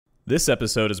This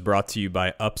episode is brought to you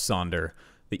by Upsonder,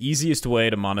 the easiest way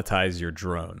to monetize your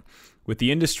drone. With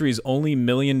the industry's only $1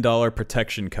 million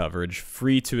protection coverage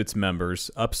free to its members,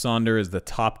 Upsonder is the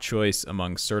top choice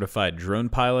among certified drone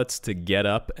pilots to get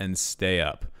up and stay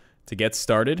up. To get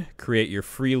started, create your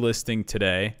free listing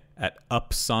today at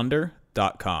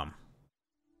upsonder.com.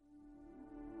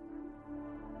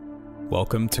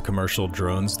 Welcome to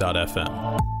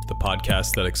CommercialDrones.fm, the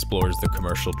podcast that explores the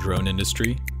commercial drone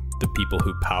industry, the people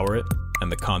who power it,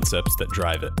 and the concepts that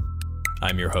drive it.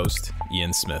 I'm your host,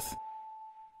 Ian Smith.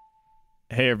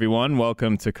 Hey everyone,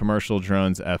 welcome to Commercial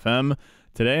Drones FM.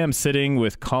 Today I'm sitting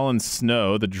with Colin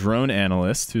Snow, the Drone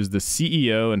Analyst, who's the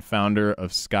CEO and founder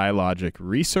of SkyLogic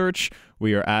Research.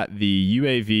 We are at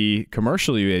the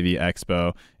Commercial UAV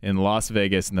Expo in Las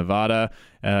Vegas, Nevada.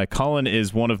 Colin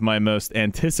is one of my most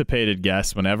anticipated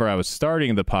guests whenever I was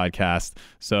starting the podcast,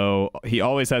 so he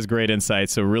always has great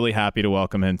insights, so really happy to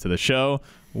welcome him to the show.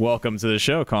 Welcome to the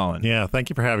show, Colin. Yeah, thank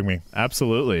you for having me.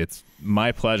 Absolutely. It's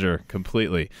my pleasure,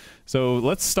 completely. So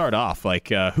let's start off.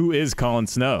 Who is Colin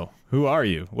Snow? Who are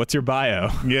you? What's your bio?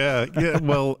 Yeah.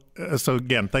 Well, so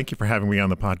again, thank you for having me on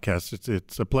the podcast.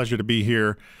 It's a pleasure to be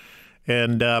here.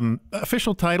 And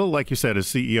official title, like you said, is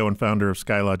CEO and founder of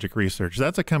SkyLogic Research.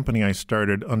 That's a company I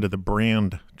started under the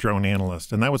brand Drone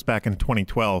Analyst, and that was back in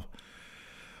 2012.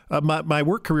 My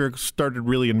work career started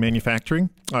really in manufacturing.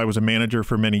 I was a manager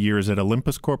for many years at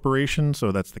Olympus Corporation,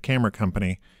 so that's the camera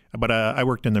company. But I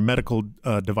worked in their medical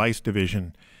device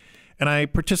division. And I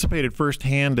participated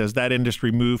firsthand as that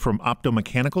industry moved from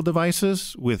optomechanical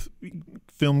devices with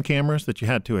film cameras that you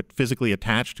had to physically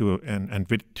attach to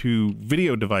to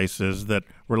video devices that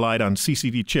relied on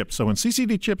CCD chips. So when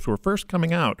CCD chips were first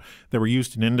coming out, they were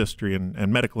used in industry, and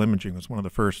medical imaging was one of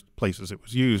the first places it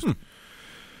was used.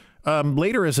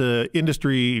 Later, as an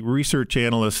industry research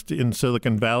analyst in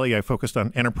Silicon Valley, I focused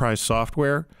on enterprise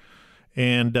software.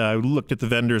 And I looked at the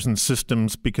vendors and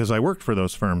systems because I worked for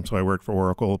those firms. So I worked for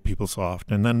Oracle,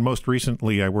 PeopleSoft, and then most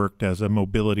recently I worked as a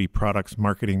mobility products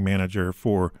marketing manager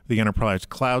for the enterprise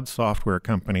cloud software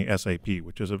company SAP,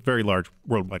 which is a very large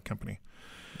worldwide company.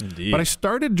 Indeed. But I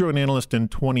started Drone Analyst in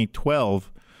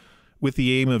 2012 with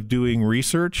the aim of doing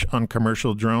research on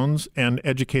commercial drones and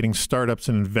educating startups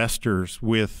and investors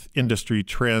with industry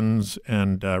trends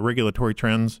and regulatory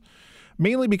trends.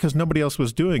 Mainly because nobody else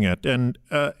was doing it. And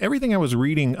everything I was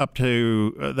reading up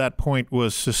to that point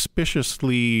was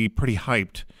suspiciously pretty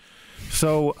hyped.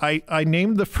 So I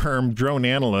named the firm Drone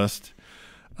Analyst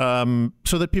so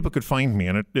that people could find me.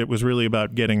 And it was really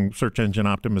about getting search engine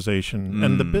optimization.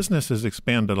 And the business has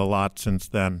expanded a lot since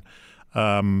then.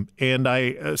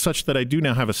 Such that I do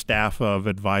now have a staff of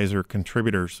advisor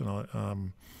contributors.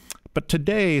 But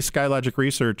today, SkyLogic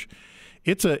Research,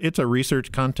 it's a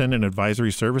research content and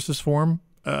advisory services firm,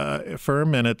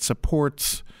 and it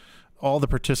supports all the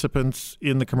participants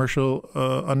in the commercial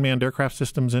unmanned aircraft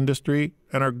systems industry.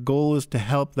 And our goal is to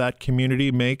help that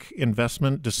community make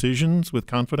investment decisions with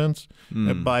confidence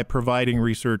by providing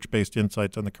research-based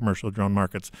insights on the commercial drone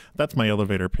markets. That's my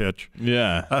elevator pitch.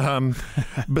 Yeah.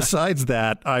 Besides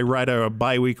that, I write a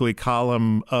biweekly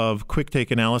column of quick take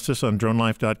analysis on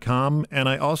dronelife.com, and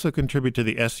I also contribute to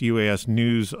the SUAS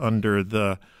News under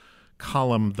the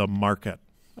column The Market.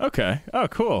 Okay. Oh,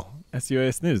 cool.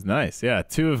 SUAS News. Nice. Yeah.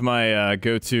 Two of my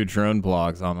go-to drone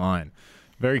blogs online.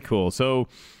 Very cool. So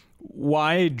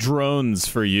why drones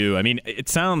for you? I mean, it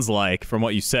sounds like from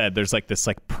what you said, there's this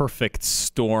perfect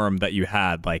storm that you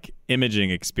had,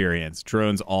 imaging experience.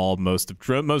 Drones, most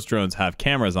drones have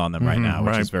cameras on them right now,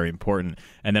 which is very important.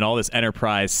 And then all this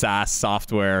enterprise SaaS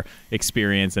software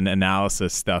experience and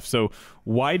analysis stuff. So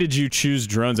why did you choose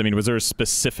drones? I mean, was there a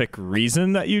specific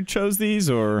reason that you chose these,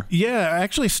 or? Yeah, I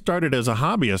actually started as a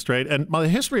hobbyist, right? And my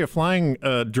history of flying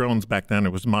drones back then,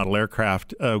 it was model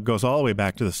aircraft, goes all the way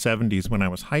back to the 70s when I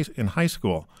was in high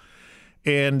school.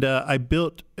 And I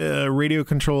built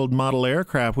radio-controlled model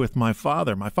aircraft with my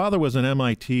father. My father was an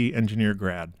MIT engineer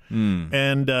grad,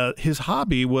 and his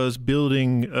hobby was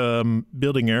building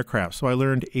aircraft. So I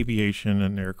learned aviation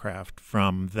and aircraft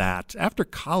from that. After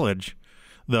college,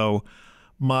 though,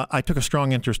 I took a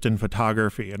strong interest in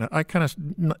photography, and I kind of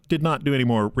did not do any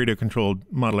more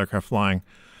radio-controlled model aircraft flying.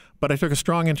 But I took a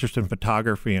strong interest in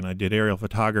photography, and I did aerial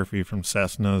photography from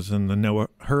Cessnas and the NOAA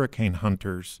Hurricane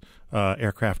Hunters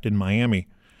aircraft in Miami.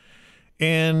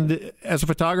 And as a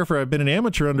photographer, I've been an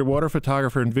amateur underwater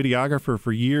photographer and videographer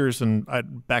for years. And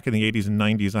back in the 80s and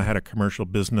 90s, I had a commercial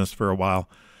business for a while.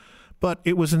 But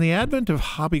it was in the advent of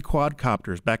hobby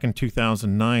quadcopters back in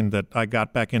 2009 that I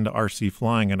got back into RC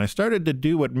flying. And I started to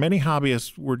do what many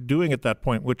hobbyists were doing at that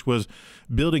point, which was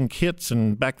building kits.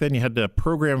 And back then you had to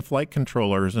program flight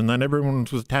controllers. And then everyone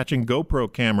was attaching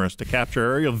GoPro cameras to capture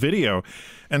aerial video.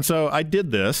 And so I did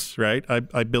this, right?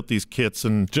 I built these kits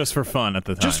and just for fun at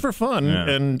the time. Just for fun, yeah.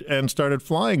 and started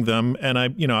flying them. And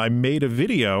I made a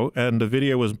video, and the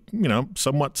video was,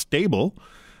 somewhat stable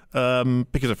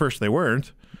because at first they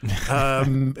weren't.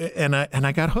 And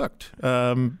I got hooked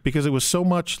because it was so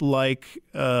much like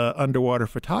underwater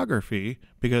photography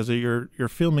because you're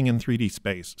filming in 3D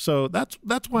space. So that's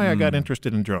why I got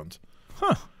interested in drones.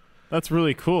 Huh. That's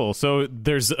really cool. So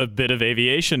there's a bit of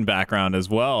aviation background as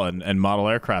well and model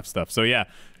aircraft stuff. So yeah,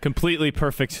 completely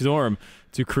perfect storm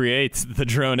to create the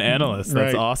Drone Analyst.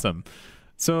 That's right. Awesome.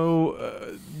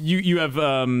 So you have,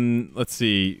 let's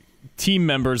see, team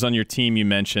members on your team you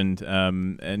mentioned,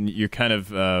 and you're kind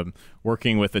of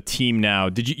working with a team now.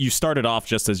 You started off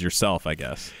just as yourself, I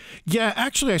guess? Yeah,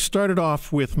 actually I started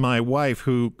off with my wife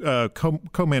who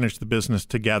co-managed the business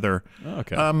together. Oh,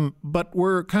 okay. But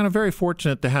we're kind of very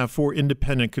fortunate to have 4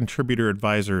 independent contributor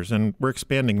advisors, and we're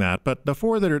expanding that. But the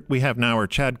 4 that we have now are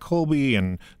Chad Colby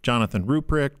and Jonathan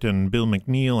Ruprecht and Bill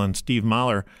McNeil and Steve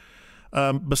Mahler.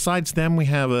 Besides them, we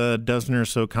have a dozen or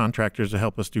so contractors to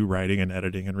help us do writing and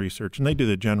editing and research, and they do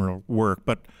the general work.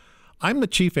 But I'm the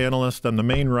chief analyst, I'm the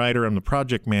main writer, I'm the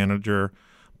project manager,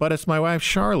 but it's my wife,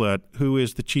 Charlotte, who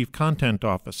is the chief content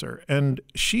officer. And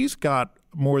she's got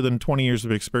more than 20 years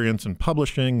of experience in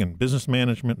publishing and business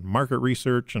management and market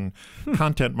research and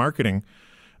content marketing.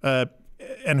 And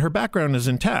her background is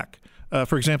in tech.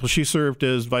 For example, she served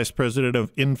as vice president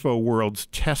of InfoWorld's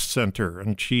test center,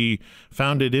 and she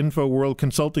founded InfoWorld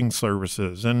Consulting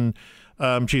Services. And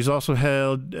she's also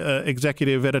held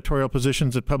executive editorial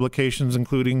positions at publications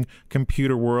including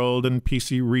Computer World and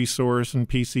PC Resource and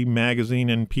PC Magazine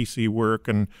and PC Work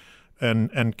and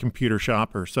Computer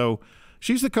Shopper. So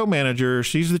she's the co-manager,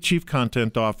 she's the chief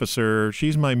content officer,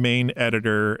 she's my main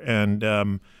editor, and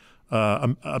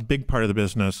a big part of the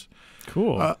business.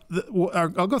 Cool.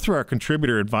 I'll go through our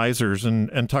contributor advisors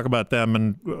and talk about them.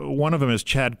 And one of them is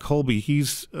Chad Colby.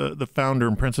 He's the founder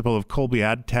and principal of Colby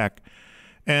Ad Tech.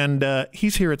 And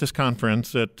he's here at this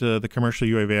conference at the Commercial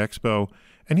UAV Expo.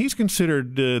 And he's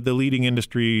considered the leading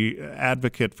industry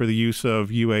advocate for the use of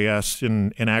UAS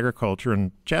in agriculture.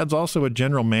 And Chad's also a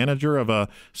general manager of a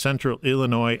Central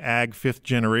Illinois Ag 5th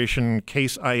generation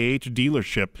Case IH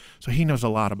dealership. So he knows a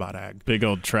lot about ag. Big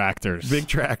old tractors. Big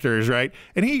tractors, right?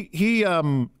 And he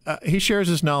shares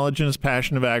his knowledge and his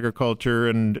passion of agriculture,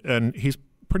 and he's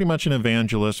pretty much an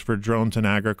evangelist for drones in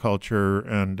agriculture.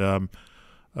 And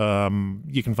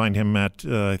you can find him at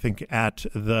I think at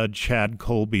the Chad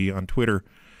Colby on Twitter.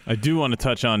 I do want to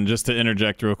touch on, just to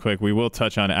interject real quick, we will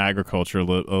touch on agriculture a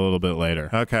little bit later.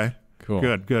 Okay. Cool.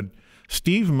 Good.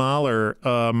 Steve Mahler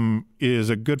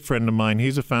is a good friend of mine.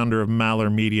 He's a founder of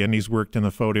Mahler Media, and he's worked in the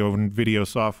photo and video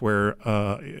software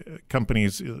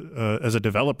companies as a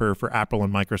developer for Apple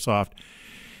and Microsoft.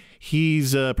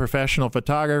 He's a professional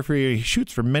photographer. He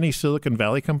shoots for many Silicon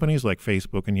Valley companies like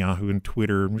Facebook and Yahoo and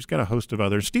Twitter, and he's got a host of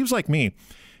others. Steve's like me.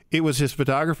 It was his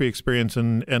photography experience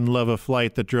and love of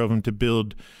flight that drove him to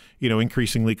build,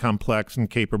 increasingly complex and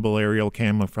capable aerial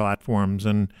camera platforms.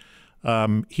 And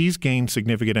he's gained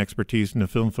significant expertise in the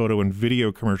film, photo, and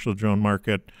video commercial drone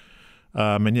market.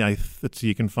 And yeah, let's see,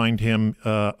 you can find him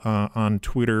on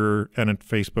Twitter and at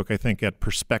Facebook, I think, at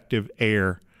Perspective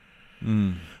Air.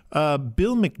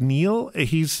 Bill McNeil,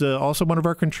 he's also one of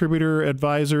our contributor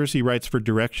advisors. He writes for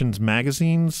Directions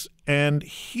magazines, and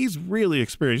he's really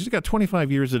experienced. He's got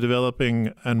 25 years of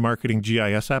developing and marketing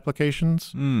GIS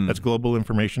applications. That's Global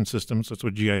Information Systems. That's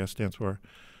what GIS stands for.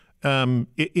 In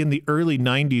the early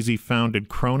 90s, he founded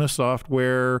Krona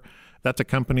Software. That's a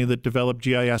company that developed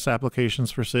GIS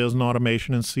applications for sales and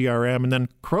automation and CRM. And then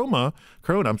Krona,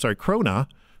 CHRONA,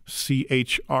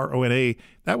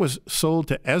 that was sold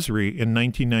to Esri in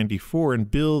 1994, and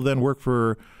Bill then worked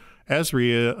for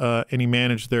Esri, and he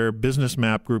managed their business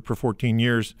map group for 14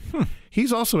 years.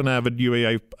 He's also an avid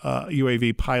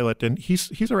UAV pilot, and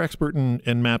he's our expert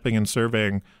in mapping and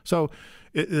surveying. So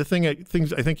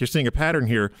things I think you're seeing a pattern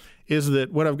here is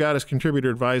that what I've got as contributor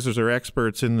advisors are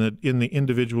experts in the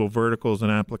individual verticals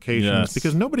and applications. Yes.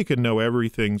 Because nobody can know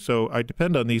everything. So I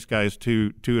depend on these guys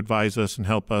to advise us and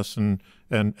help us and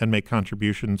make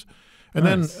contributions. And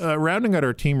nice. Then rounding out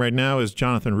our team right now is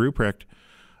Jonathan Ruprecht.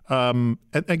 And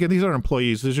again, these aren't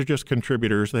employees. These are just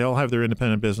contributors. They all have their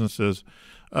independent businesses.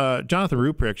 Jonathan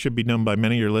Ruprecht should be known by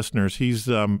many of your listeners. He's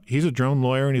a drone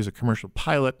lawyer, and he's a commercial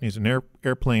pilot, and he's an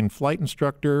airplane flight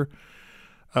instructor.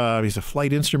 He's a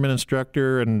flight instrument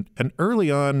instructor, and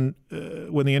early on,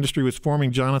 when the industry was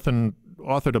forming, Jonathan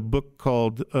authored a book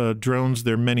called Drones,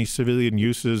 Their Many Civilian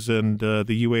Uses and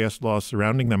the UAS Laws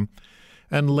Surrounding Them.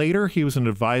 And later, he was an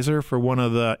advisor for one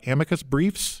of the amicus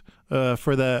briefs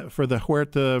for the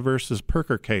Huerta versus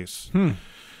Perker case.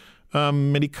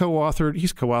 And he's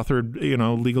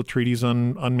co-authored, legal treaties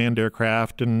on unmanned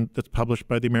aircraft, and that's published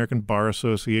by the American Bar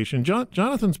Association.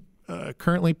 Jonathan's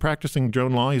currently practicing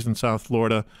drone law. He's in South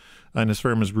Florida, and his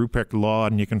firm is Ruprecht Law,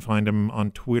 and you can find him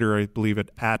on Twitter, I believe,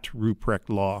 at Ruprecht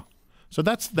Law. So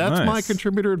that's nice. My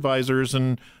contributor advisors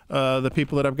and the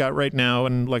people that I've got right now,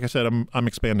 and like I said, I'm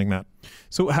expanding that.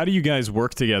 So how do you guys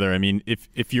work together? I mean,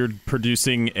 if you're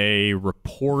producing a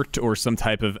report or some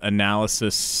type of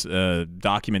analysis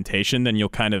documentation, then you'll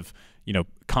kind of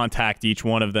contact each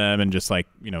one of them and just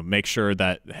make sure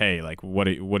that, hey, like what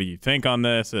do you think on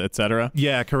this, et cetera?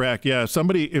 Yeah, correct. Yeah,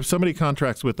 if somebody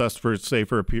contracts with us for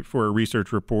a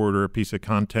research report or a piece of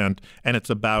content, and it's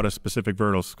about a specific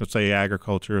vertical, say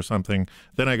agriculture or something,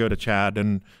 then I go to Chad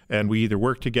and we either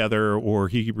work together or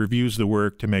he reviews the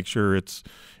work to make sure it's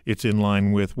in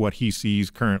line with what he sees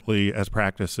currently as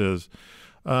practices.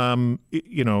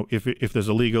 If there's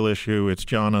a legal issue, it's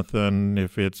Jonathan.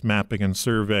 If it's mapping and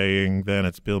surveying, then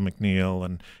it's Bill McNeil.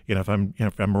 And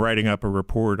if I'm writing up a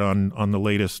report on the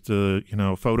latest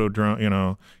photo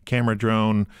drone, camera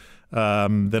drone,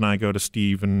 then I go to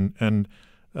Steve, and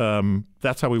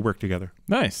that's how we work together.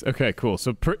 Nice. Okay. Cool.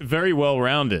 So very well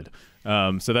rounded.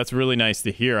 So that's really nice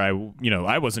to hear.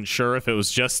 I wasn't sure if it was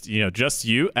just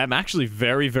you. I'm actually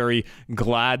very, very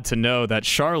glad to know that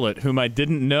Charlotte, whom I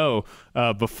didn't know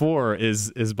before,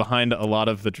 is behind a lot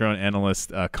of the Drone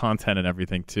Analyst content and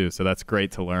everything too. So that's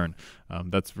great to learn.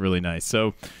 That's really nice.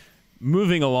 So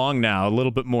moving along now, a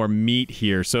little bit more meat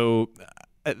here. So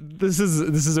this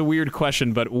is a weird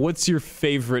question, but what's your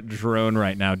favorite drone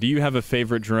right now? Do you have a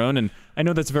favorite drone? And I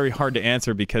know that's very hard to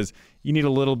answer because you need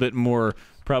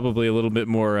probably a little bit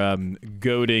more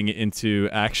goading into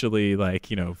actually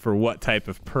for what type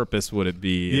of purpose would it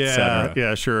be, et cetera.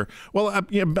 Yeah, sure. Well,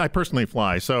 I personally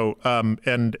fly, so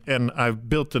and I've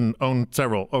built and owned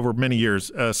several over many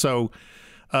years.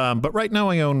 But right now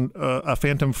I own a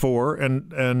Phantom 4,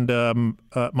 and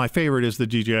my favorite is the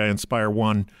DJI Inspire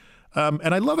 1.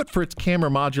 And I love it for its camera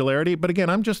modularity. But again,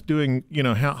 I'm just doing,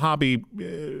 hobby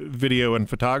video and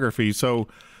photography. So,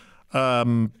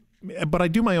 but I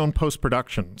do my own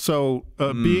post-production. So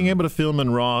being able to film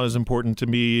in RAW is important to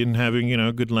me, and having,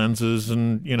 good lenses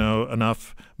and,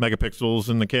 enough megapixels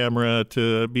in the camera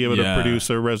to be able to produce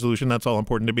a resolution. That's all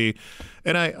important to me.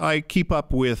 And I keep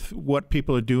up with what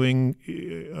people are doing,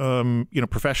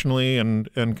 professionally and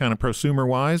kind of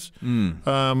prosumer-wise.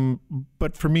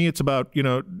 But for me, it's about,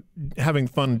 having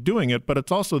fun doing it, but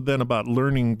it's also then about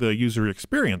learning the user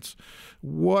experience.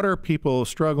 What are people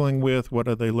struggling with? What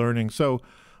are they learning? So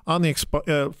on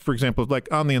the, for example, like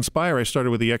on the Inspire, I started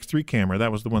with the X3 camera.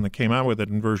 That was the one that came out with it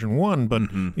in version 1. But,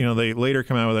 they later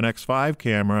come out with an X5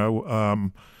 camera,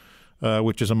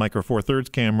 which is a micro four thirds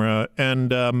camera.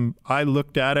 And I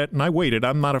looked at it and I waited.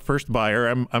 I'm not a first buyer.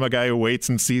 I'm a guy who waits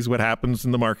and sees what happens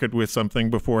in the market with something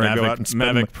before I go out and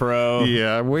spend. Mavic Pro.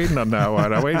 Yeah, I'm waiting on that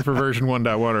one. I'm waiting for version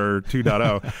 1.1 or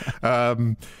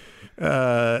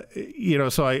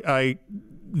 2.0. So I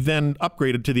then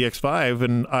upgraded to the X5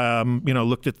 and,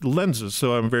 looked at the lenses.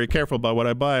 So I'm very careful about what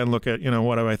I buy and look at,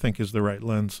 what do I think is the right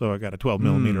lens. So I got a 12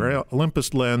 millimeter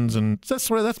Olympus lens, and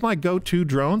that's my go-to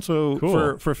drone. So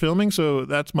cool. for filming. So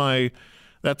that's my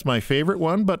favorite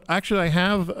one. But actually I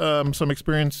have some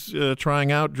experience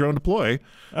trying out Drone Deploy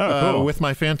with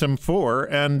my Phantom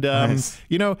 4. And, nice.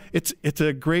 It's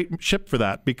a great ship for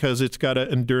that because it's got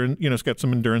it's got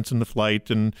some endurance in the flight,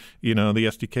 and, the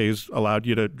SDK's allowed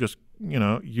you to just,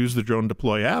 use the Drone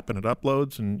Deploy app, and it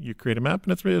uploads and you create a map,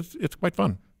 and it's quite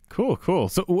fun. Cool.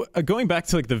 So going back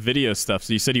to the video stuff,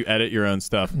 so you said you edit your own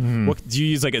stuff. What do you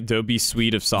use, Adobe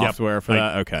Suite of software for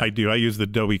that? Okay. I do. I use the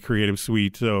Adobe Creative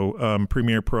Suite, so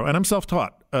Premiere Pro, and I'm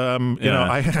self-taught.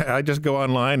 I just go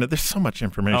online. There's so much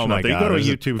information out there. You go to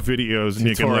YouTube videos and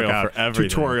you can look at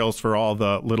tutorials for all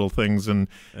the little things, and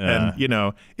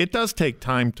it does take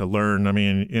time to learn. I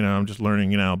mean, I'm just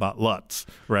learning about LUTs,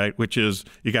 right? Which is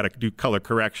you got to do color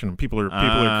correction. People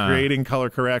are creating color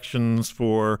corrections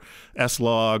for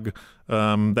S-Log.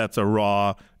 That's a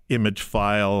raw image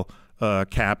file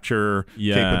capture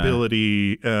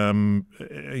capability,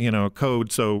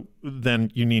 code. So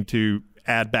then you need to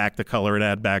add back the color and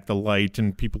add back the light,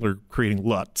 and people are creating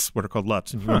LUTs, what are called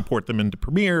LUTs, and you import them into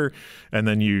Premiere, and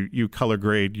then you color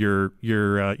grade your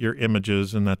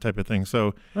images and that type of thing.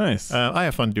 So nice. I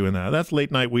have fun doing that. That's late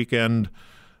night weekend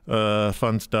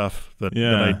fun stuff that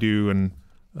I do, and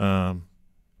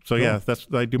So yeah,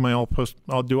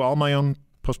 I'll do all my own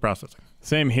post-processing.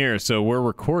 Same here. So we're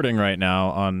recording right now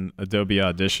on Adobe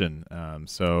Audition. I'm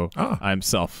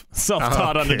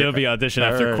self-taught on Adobe Audition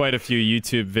after quite a few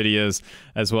YouTube videos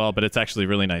as well, but it's actually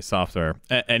really nice software.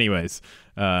 Anyways,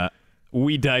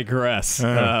 we digress.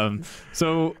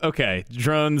 Okay,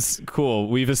 drones, cool.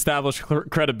 We've established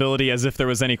credibility as if there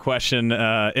was any question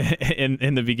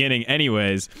in the beginning.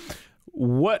 Anyways,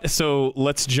 so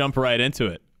let's jump right into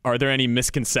it. Are there any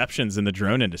misconceptions in the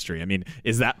drone industry? I mean,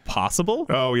 is that possible?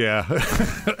 Oh yeah,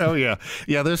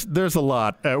 yeah. There's a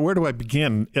lot. Where do I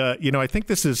begin? I think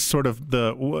this is sort of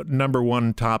the number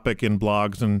one topic in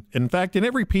blogs, and in fact, in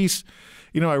every piece,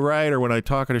 I write or when I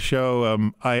talk at a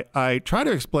show, I try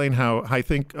to explain how I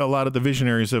think a lot of the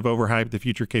visionaries have overhyped the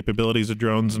future capabilities of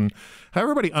drones, and how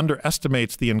everybody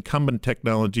underestimates the incumbent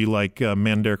technology like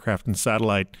manned aircraft and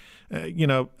satellite.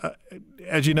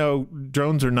 As you know,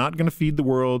 drones are not going to feed the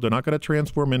world. They're not going to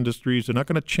transform industries. They're not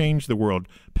going to change the world.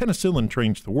 Penicillin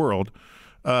changed the world.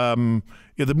 The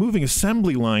moving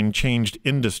assembly line changed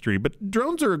industry. But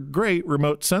drones are a great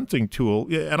remote sensing tool,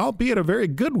 and albeit a very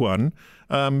good one,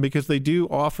 because they do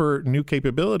offer new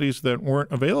capabilities that weren't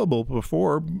available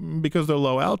before because they're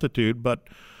low altitude. But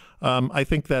I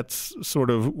think that's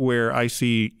sort of where I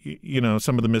see,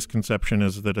 some of the misconception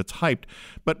is that it's hyped.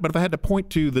 But if I had to point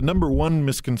to the number one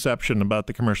misconception about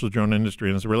the commercial drone industry,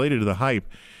 and it's related to the hype,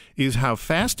 is how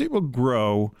fast it will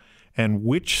grow and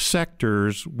which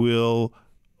sectors will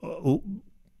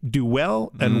do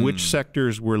well and which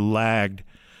sectors were lagged.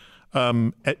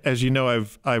 As you know,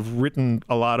 I've written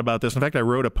a lot about this. In fact, I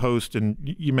wrote a post, and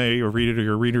you may have read it,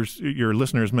 or your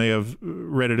listeners may have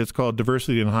read it. It's called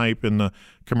 "Diversity and Hype in the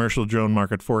Commercial Drone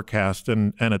Market Forecast."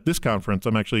 And at this conference,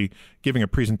 I'm actually giving a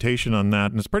presentation on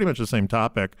that, and it's pretty much the same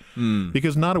topic,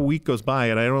 because not a week goes by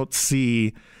and I don't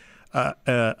see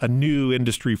a new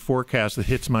industry forecast that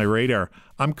hits my radar.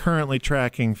 I'm currently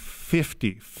tracking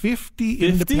 50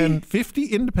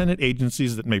 independent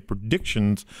agencies that make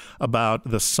predictions about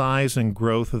the size and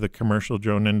growth of the commercial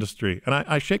drone industry. And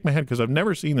I shake my head because I've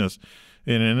never seen this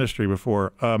in an industry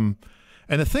before. And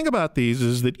the thing about these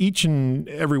is that each and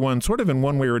every one, sort of in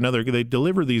one way or another, they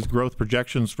deliver these growth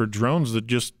projections for drones that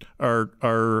just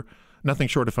are nothing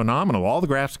short of phenomenal. All the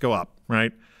graphs go up,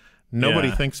 right?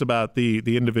 Nobody thinks about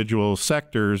the individual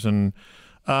sectors, and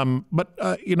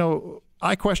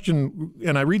I question,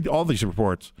 and I read all these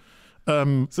reports.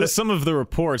 So some of the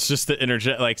reports, just to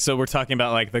interject, so we're talking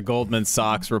about the Goldman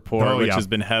Sachs report, which has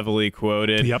been heavily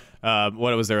quoted. Yep.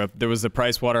 What was there? There was the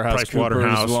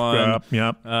PricewaterhouseCoopers one.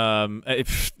 Yep.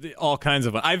 All kinds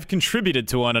of them. I've contributed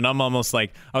to one, and I'm almost I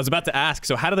was about to ask,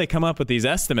 so how do they come up with these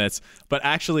estimates? But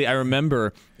actually, I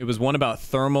remember it was one about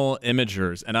thermal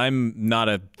imagers, and I'm not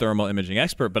a thermal imaging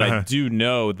expert, but I do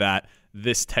know that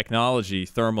this technology,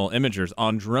 thermal imagers,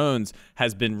 on drones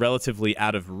has been relatively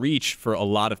out of reach for a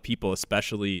lot of people,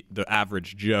 especially the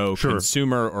average Joe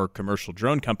consumer or commercial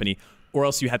drone company, or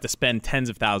else you had to spend tens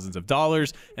of thousands of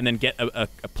dollars and then get a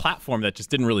platform that just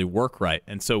didn't really work right.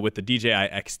 And so with the DJI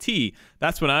XT,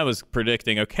 that's when I was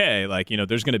predicting, okay,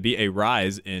 there's going to be a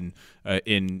rise in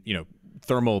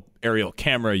thermal aerial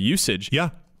camera usage.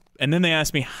 Yeah. And then they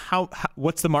asked me,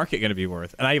 what's the market going to be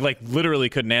worth? And I literally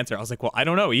couldn't answer. I was like, well, I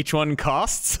don't know. Each one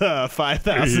costs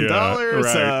 $5,000.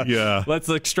 Right, Let's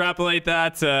extrapolate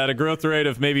that at a growth rate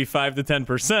of maybe 5 to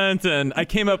 10%. And I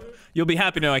came up, you'll be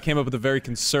happy to know, I came up with a very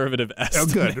conservative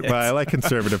estimate. Oh, good. Well, I like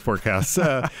conservative forecasts.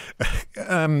 I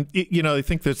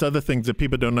think there's other things that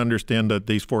people don't understand that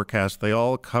these forecasts, they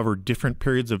all cover different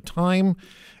periods of time.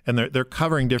 And they're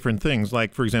covering different things.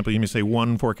 Like, for example, you may say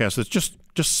one forecast that's just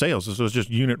sales. So it's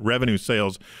just unit revenue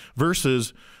sales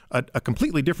versus a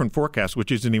completely different forecast,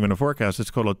 which isn't even a forecast. It's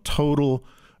called a total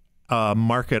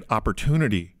market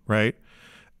opportunity, right?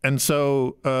 And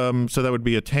so that would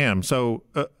be a TAM. So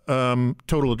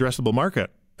total addressable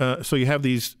market. So you have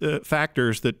these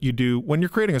factors that you do when you're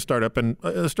creating a startup, and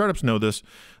startups know this,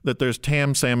 that there's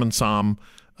TAM, SAM, and SOM.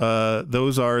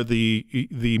 Those are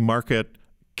the market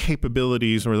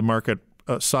capabilities or the market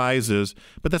sizes,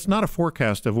 but that's not a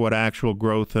forecast of what actual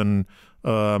growth and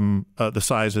the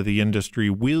size of the industry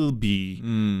will be,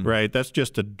 right? That's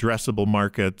just addressable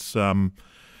markets.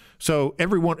 So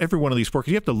every one of these forecasts,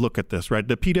 you have to look at this, right?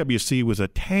 The PwC was a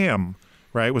TAM,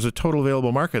 right? It was a total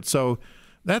available market. So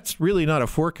that's really not a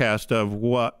forecast of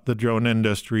what the drone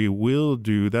industry will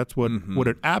do. That's what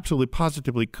it absolutely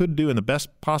positively could do in the best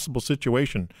possible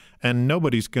situation. And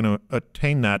nobody's going to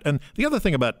attain that. And the other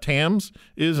thing about TAMs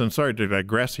is, and sorry to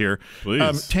digress here,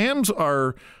 TAMs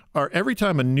are every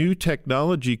time a new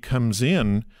technology comes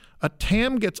in, a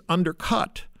TAM gets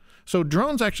undercut. So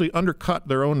drones actually undercut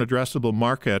their own addressable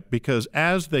market because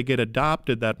as they get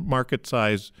adopted, that market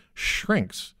size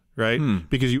shrinks, right?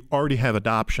 Because you already have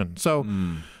adoption. So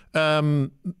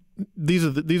these are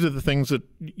the things that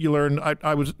you learn.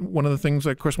 I was one of the things,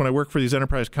 of course, when I worked for these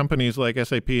enterprise companies like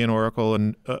SAP and Oracle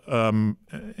and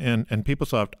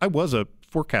PeopleSoft, I was a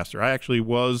forecaster. I actually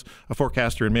was a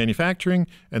forecaster in manufacturing,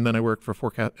 and then I worked for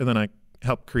and then I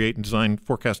helped create and design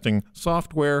forecasting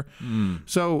software.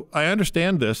 So I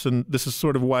understand this, and this is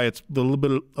sort of why it's a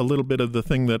little bit of the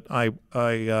thing that I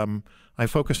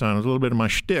focus on. A little bit of my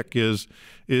shtick is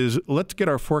let's get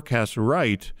our forecasts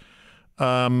right.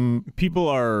 People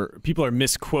are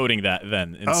misquoting that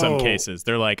then in some cases.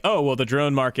 They're like, oh, well, the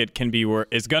drone market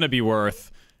is going to be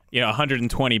worth,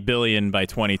 120 billion by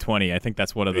 2020. I think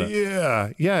that's one of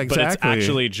the yeah, exactly. But it's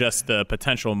actually just the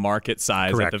potential market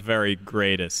size at the very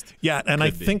greatest. Yeah, and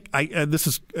I think this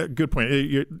is a good point.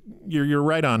 You're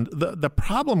right on. The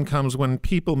problem comes when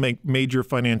people make major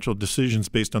financial decisions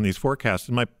based on these forecasts.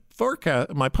 And my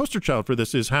poster child for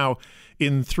this is how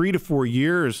in 3 to 4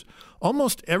 years,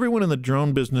 almost everyone in the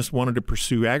drone business wanted to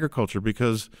pursue agriculture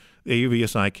because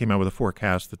AUVSI came out with a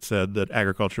forecast that said that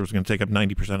agriculture was going to take up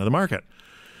 90% of the market.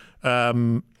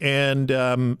 And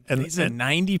they said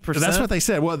 90%. That's what they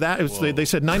said. Well, they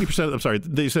said 90%. I'm sorry.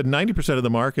 They said 90% of the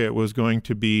market was going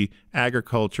to be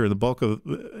agriculture, the bulk of,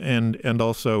 and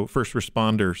also first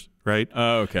responders, right?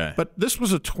 Oh, okay. But this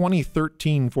was a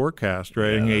 2013 forecast,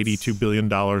 right? $82 billion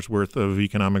worth of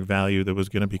economic value that was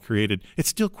going to be created. It's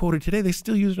still quoted today. They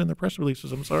still use it in their press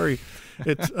releases. I'm sorry.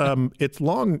 It's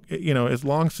long, it's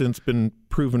long since been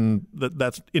proven that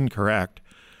that's incorrect.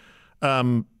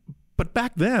 But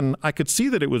back then, I could see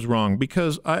that it was wrong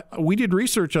because we did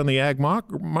research on the ag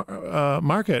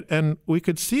market, and we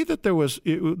could see that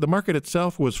the market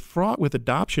itself was fraught with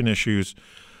adoption issues,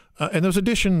 and those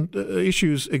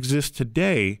issues exist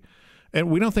today,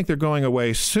 and we don't think they're going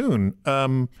away soon.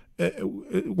 One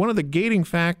of the gating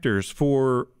factors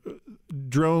for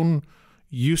drone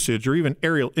usage or even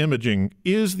aerial imaging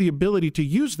is the ability to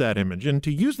use that image, and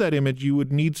to use that image, you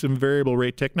would need some variable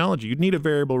rate technology. You'd need a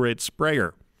variable rate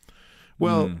sprayer.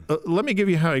 Well, let me give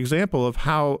you an example of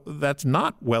how that's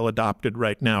not well adopted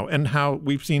right now and how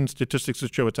we've seen statistics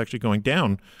that show it's actually going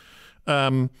down.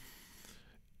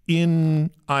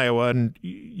 In Iowa, and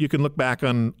you can look back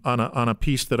on a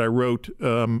piece that I wrote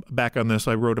back on this.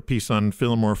 I wrote a piece on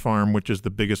Fillmore Farm, which is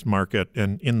the biggest market,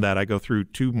 and in that I go through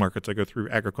two markets. I go through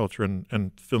agriculture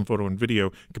and film, photo, and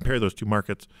video, compare those two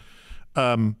markets.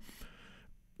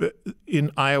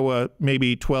 In Iowa,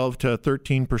 maybe 12 to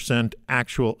 13%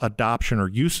 actual adoption or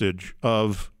usage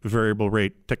of variable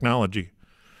rate technology.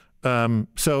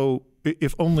 So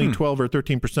if only 12 or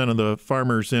 13% of the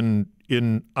farmers in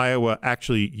Iowa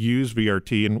actually use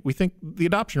VRT, and we think the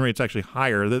adoption rate's actually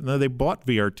higher. They bought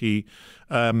VRT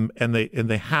and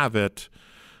they have it,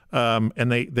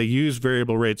 and they use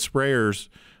variable rate sprayers.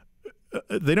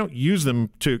 They don't use them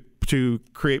to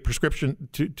create prescription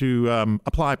to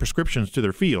apply prescriptions to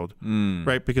their field,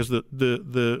 right? Because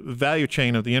the value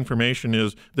chain of the information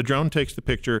is the drone takes the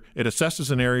picture, it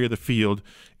assesses an area of the field,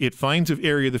 it finds an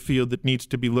area of the field that needs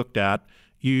to be looked at.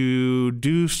 You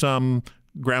do some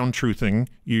ground truthing.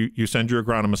 You send your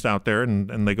agronomist out there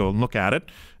and they go and look at it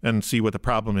and see what the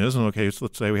problem is. And okay, so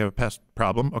let's say we have a pest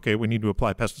problem. Okay, we need to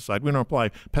apply pesticide. We don't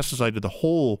apply pesticide to the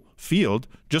whole field,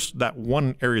 just that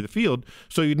one area of the field.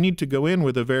 So you need to go in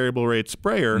with a variable rate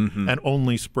sprayer and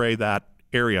only spray that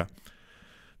area.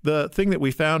 The thing that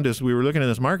we found is we were looking at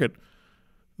this market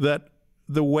that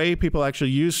the way people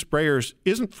actually use sprayers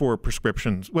isn't for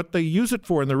prescriptions. What they use it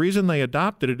for, and the reason they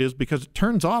adopted it is because it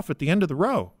turns off at the end of the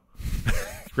row.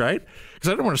 Right? Because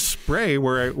I don't want to spray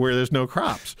where there's no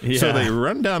crops. Yeah. So they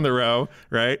run down the row,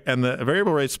 right? And the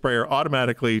variable rate sprayer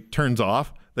automatically turns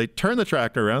off. They turn the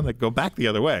tractor around. They go back the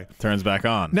other way. Turns back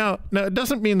on. Now it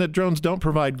doesn't mean that drones don't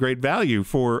provide great value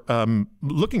for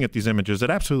looking at these images. It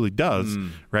absolutely does,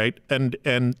 right? And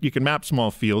you can map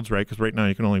small fields, right? Because right now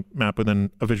you can only map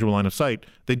within a visual line of sight.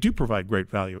 They do provide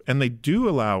great value, and they do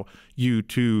allow you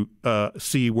to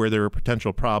see where there are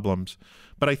potential problems.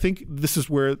 But I think this is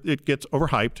where it gets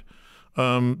overhyped.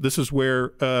 This is where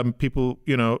people,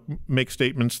 make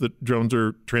statements that drones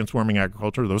are transforming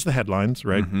agriculture. Those are the headlines,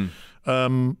 right?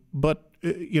 But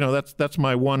that's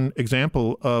my one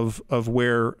example of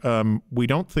where we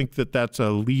don't think that that's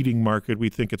a leading market. We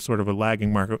think it's sort of a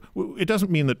lagging market. It doesn't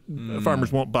mean that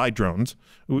farmers won't buy drones.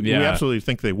 We absolutely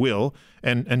think they will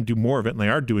and do more of it, and they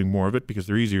are doing more of it because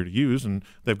they're easier to use and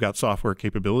they've got software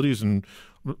capabilities and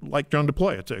like Drone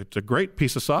Deploy. It's a great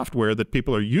piece of software that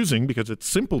people are using because it's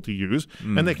simple to use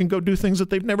and they can go do things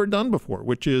that they've never done before,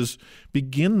 which is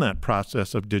begin that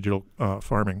process of digital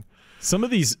farming. Some of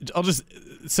these, I'll just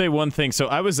say one thing. So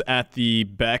I was at the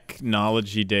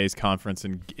Becknology Days conference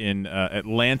in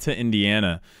Atlanta,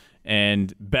 Indiana,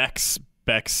 and Beck's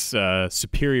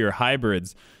Superior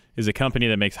Hybrids is a company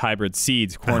that makes hybrid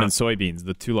seeds, corn and soybeans,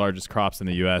 the two largest crops in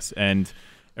the U.S. And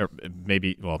or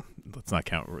maybe, well, let's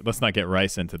not get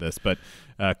rice into this, but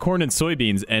corn and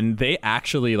soybeans. And they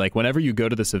actually, like, whenever you go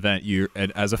to this event,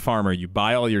 as a farmer, you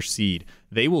buy all your seed.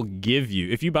 They will give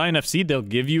you, if you buy enough seed, they'll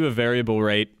give you a variable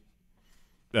rate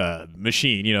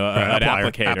machine, an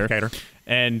applicator.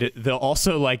 And they'll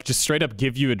also, like, just straight up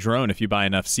give you a drone if you buy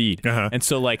enough seed. And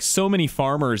so, like, so many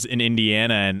farmers in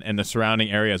Indiana and the surrounding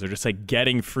areas are just, like,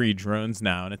 getting free drones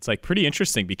now. And it's, like, pretty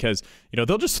interesting because,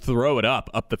 they'll just throw it up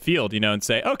the field, and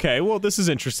say, okay, well, this is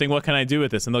interesting. What can I do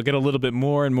with this? And they'll get a little bit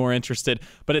more and more interested.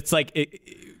 But it's like,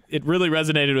 it really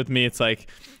resonated with me. It's like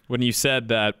when you said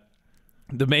that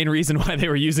the main reason why they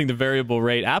were using the variable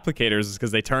rate applicators is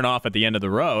because they turn off at the end of the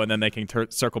row, and then they can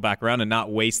circle back around and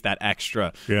not waste that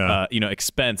extra,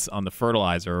 expense on the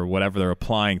fertilizer or whatever they're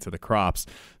applying to the crops.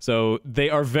 So they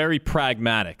are very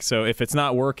pragmatic. So if it's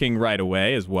not working right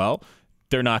away as well,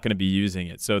 they're not going to be using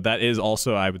it. So that is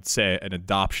also, I would say, an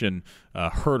adoption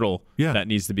hurdle that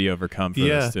needs to be overcome for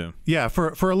this too. Yeah,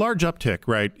 for a large uptick,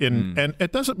 right? And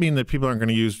it doesn't mean that people aren't going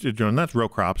to use drone. That's row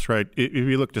crops, right? If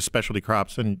you look to specialty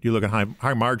crops and you look at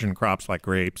high margin crops like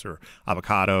grapes or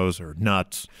avocados or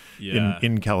nuts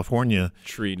in California,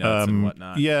 tree nuts and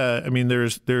whatnot. Yeah, I mean,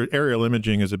 aerial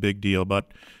imaging is a big deal,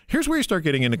 but here's where you start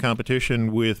getting into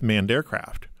competition with manned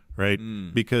aircraft. Right?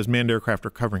 Because manned aircraft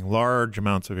are covering large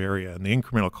amounts of area, and the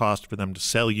incremental cost for them to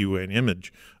sell you an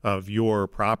image of your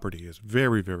property is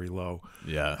very, very low.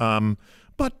 Yeah.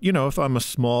 But, if I'm a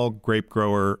small grape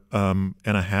grower and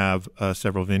I have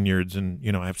several vineyards and,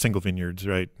 I have single vineyards,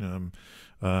 right?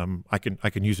 I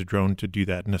can use a drone to do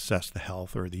that and assess the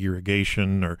health or the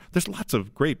irrigation, or there's lots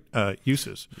of great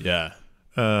uses. Yeah.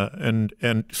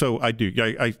 And so I do.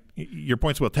 Your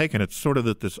point's well taken. It's sort of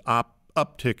that this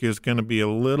uptick is going to be a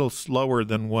little slower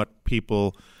than what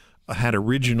people had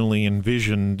originally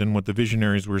envisioned and what the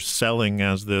visionaries were selling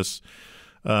as this.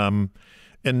 And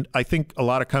I think a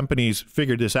lot of companies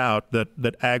figured this out,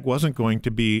 that ag wasn't going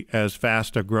to be as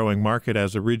fast a growing market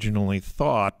as originally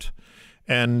thought.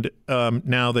 And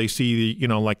now they see,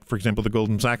 like, for example, the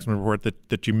Goldman Sachs report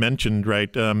that you mentioned,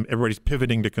 right? Everybody's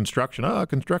pivoting to construction. Oh,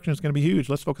 construction is going to be huge.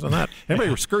 Let's focus on that.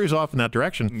 Everybody scurries off in that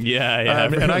direction. Yeah.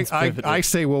 And I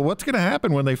say, well, what's going to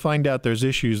happen when they find out there's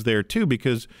issues there, too?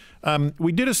 Because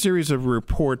we did a series of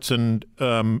reports, and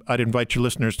I'd invite your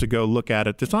listeners to go look at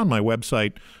it. It's on my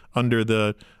website under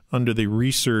the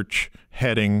research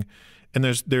heading. And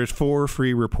there's 4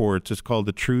 free reports. It's called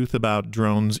The Truth About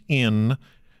Drones and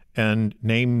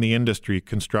name the industry: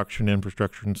 construction,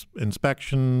 infrastructure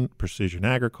inspection, precision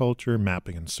agriculture,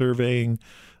 mapping and surveying,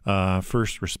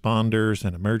 first responders,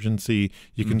 and emergency.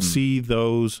 You can see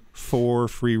those 4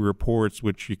 free reports,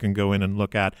 which you can go in and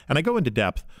look at. And I go into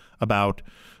depth about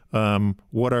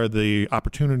what are the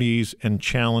opportunities and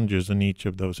challenges in each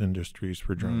of those industries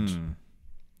for drones.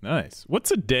 Nice.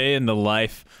 What's a day in the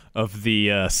life of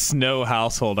the Snow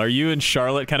household? Are you and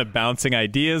Charlotte kind of bouncing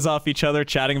ideas off each other,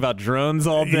 chatting about drones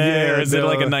all day, or is it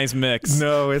like a nice mix?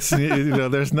 No, it's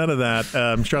there's none of that.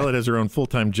 Charlotte has her own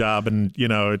full-time job, and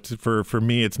it's for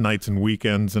me it's nights and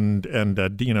weekends, and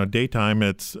daytime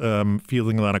it's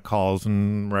fielding a lot of calls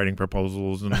and writing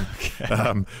proposals and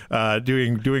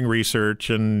doing research,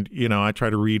 and I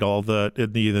try to read all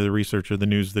the research or the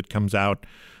news that comes out.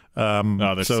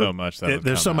 There's so much.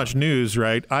 There's so much news,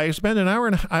 right? I spend an hour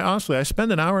and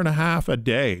a half a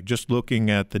day just looking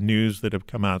at the news that have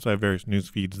come out. So I have various news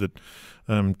feeds that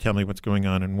tell me what's going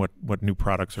on and what new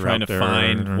products are out there.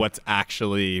 Trying to find what's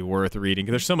actually worth reading.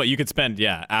 There's so much you could spend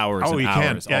hours and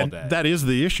hours all day. That is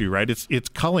the issue, right? It's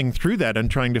culling through that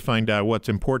and trying to find out what's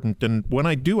important. And when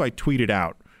I do, I tweet it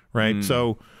out, right?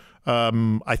 So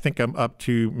I think I'm up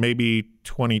to maybe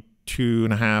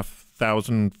 22,500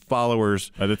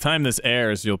 followers. By the time this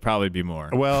airs, you'll probably be more.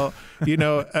 Well,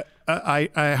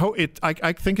 I hope it.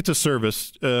 I think it's a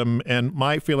service, and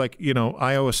I feel like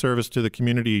I owe a service to the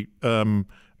community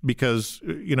because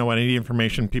when I need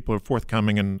information, people are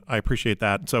forthcoming, and I appreciate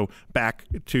that. So back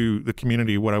to the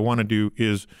community, what I want to do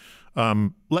is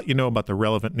let you know about the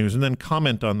relevant news, and then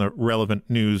comment on the relevant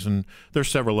news. And there's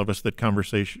several of us that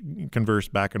converse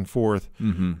back and forth.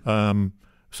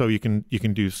 So you can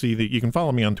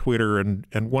follow me on Twitter, and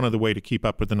one of the way to keep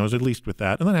up with the news, at least with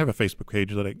that, and then I have a Facebook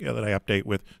page that I update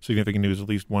with significant news at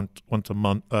least once a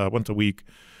month, once a week.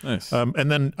 Nice.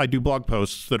 And then I do blog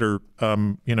posts that are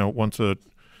once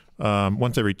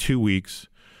every 2 weeks.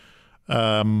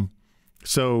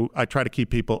 So I try to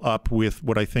keep people up with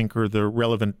what I think are the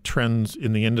relevant trends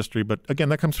in the industry. But again,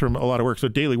 that comes from a lot of work. So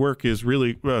daily work is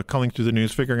really culling through the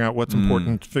news, figuring out what's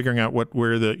important, figuring out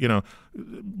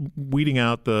weeding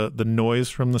out the noise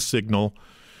from the signal.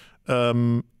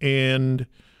 And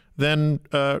then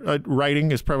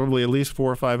writing is probably at least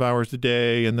 4 or 5 hours a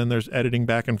day. And then there's editing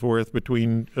back and forth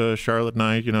between Charlotte and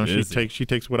I. She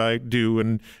takes what I do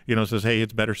and, says, hey,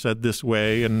 it's better said this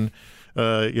way. And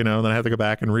then I have to go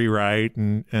back and rewrite,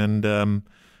 and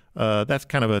that's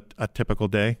kind of a typical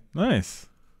day. Nice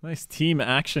team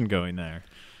action going there.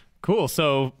 Cool.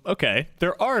 So, okay,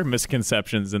 there are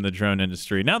misconceptions in the drone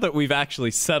industry. Now that we've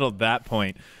actually settled that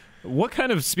point, what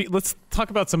kind of let's talk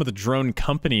about some of the drone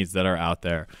companies that are out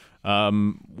there.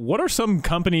 What are some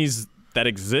companies that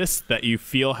exist that you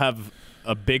feel have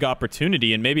a big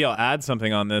opportunity? And maybe I'll add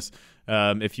something on this.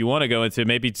 If you want to go into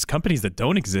maybe it's companies that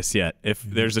don't exist yet, if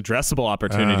there's addressable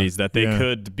opportunities that they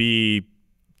could be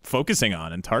focusing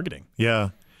on and targeting. Yeah.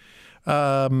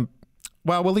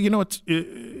 Well, it's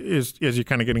as you're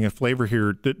kind of getting a flavor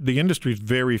here, the industry is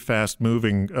very fast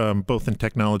moving, both in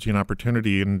technology and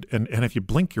opportunity. And if you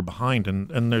blink, you're behind.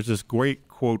 And there's this great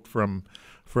quote from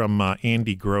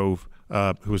Andy Grove,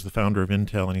 who is the founder of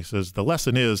Intel. And he says, the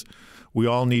lesson is we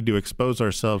all need to expose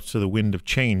ourselves to the wind of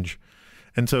change.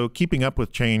 And so keeping up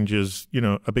with change is,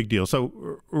 a big deal.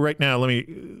 So right now, let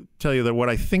me tell you that what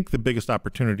I think the biggest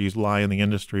opportunities lie in the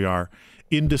industry are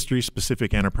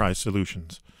industry-specific enterprise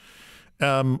solutions.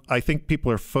 I think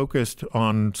people are focused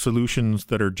on solutions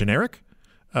that are generic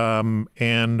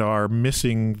and are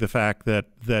missing the fact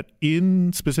that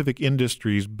in specific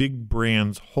industries, big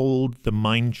brands hold the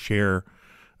mind share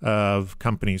of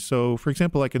companies. So, for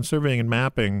example, like in surveying and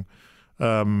mapping,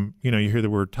 you hear the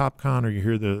word Topcon or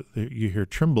you hear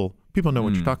Trimble. People know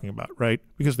what you're talking about, right?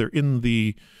 Because they're in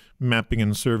the mapping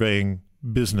and surveying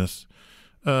business.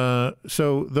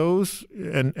 So those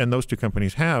and those two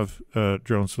companies have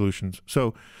drone solutions.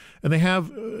 So, and they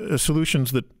have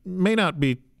solutions that may not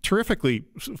be terrifically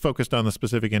focused on the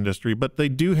specific industry, but they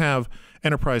do have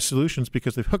enterprise solutions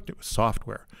because they've hooked it with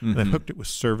software and they've hooked it with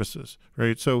services,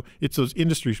 right? So it's those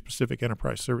industry-specific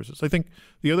enterprise services. I think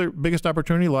the other biggest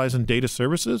opportunity lies in data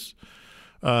services.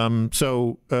 Companies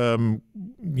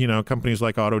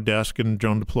like Autodesk and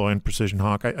Drone Deploy and Precision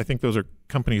Hawk, I think those are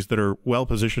companies that are well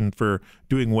positioned for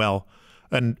doing well.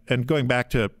 And going back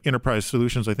to enterprise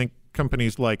solutions, I think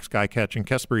companies like Skycatch and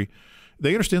Kesbury,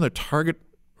 they understand their target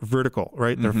vertical,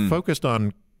 right? They're focused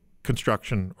on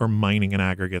construction or mining and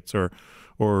aggregates or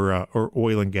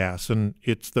oil and gas, and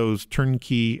it's those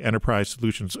turnkey enterprise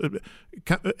solutions.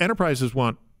 Enterprises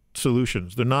want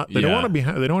solutions. They don't want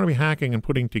to be hacking and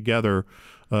putting together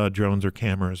drones or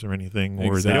cameras or anything,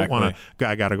 or they don't want to.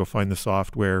 I got to go find the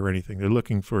software or anything. They're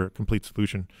looking for a complete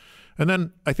solution. And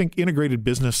then I think integrated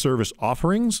business service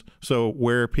offerings. So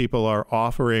where people are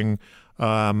offering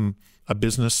a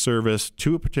business service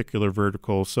to a particular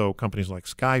vertical. So companies like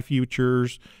Sky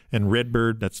Futures and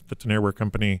Redbird, that's an airwear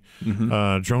company,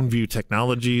 DroneView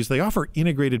Technologies, they offer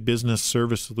integrated business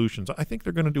service solutions. I think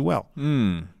they're going to do well.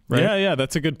 Right? Yeah,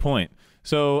 that's a good point.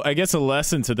 So I guess a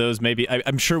lesson to those, maybe,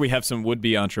 I'm sure we have some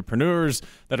would-be entrepreneurs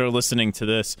that are listening to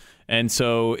this. And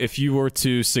so if you were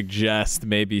to suggest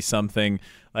maybe something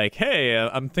like, hey,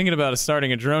 I'm thinking about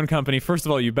starting a drone company. First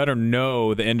of all, you better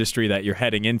know the industry that you're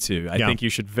heading into. I think you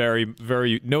should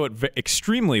know it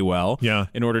extremely well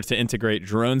in order to integrate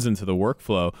drones into the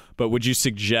workflow. But would you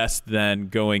suggest then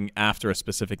going after a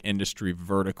specific industry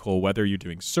vertical, whether you're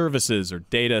doing services or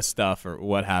data stuff or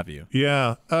what have you?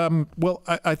 Yeah. Well,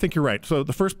 I think you're right. So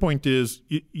the first point is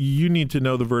you need to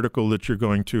know the vertical that you're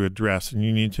going to address, and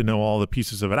you need to know all the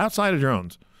pieces of it outside of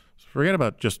drones. Forget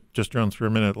about just drones for a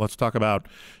minute. Let's talk about,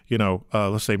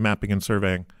 let's say mapping and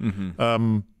surveying.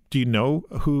 Do you know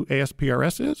who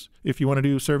ASPRS is? If you want to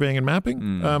do surveying and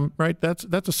mapping, right? That's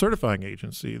a certifying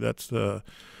agency. That's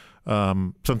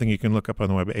something you can look up on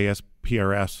the web.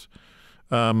 ASPRS.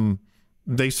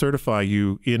 They certify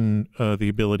you in the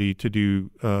ability to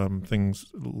do things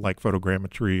like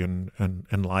photogrammetry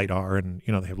and LiDAR, and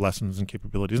they have lessons and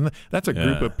capabilities. And that's a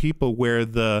group of people where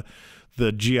the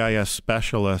GIS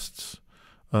specialists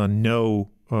know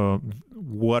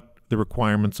what the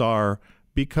requirements are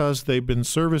because they've been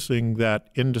servicing that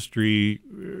industry,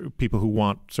 people who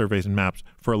want surveys and maps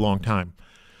for a long time.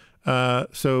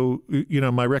 So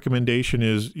my recommendation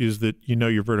is that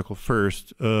your vertical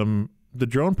first. The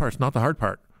drone part's not the hard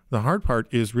part. The hard part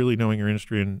is really knowing your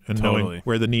industry and knowing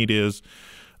where the need is.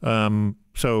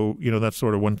 So that's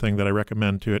sort of one thing that I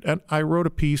recommend to it. And I wrote a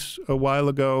piece a while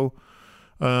ago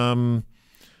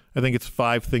I think it's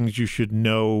 5 things you should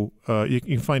know. You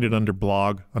can find it under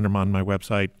blog, on my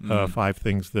website, 5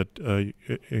 things that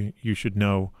you should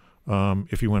know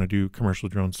if you want to do commercial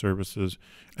drone services.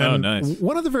 And nice.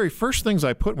 One of the very first things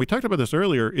I put, we talked about this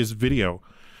earlier, is video.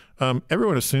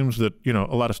 Everyone assumes that,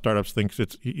 a lot of startups think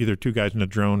it's either 2 guys in a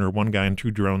drone or 1 guy in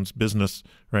 2 drones business,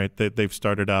 right? They've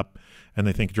started up and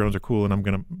they think drones are cool and I'm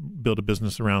going to build a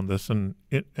business around this, and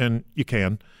you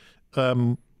can.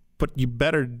 But you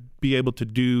better be able to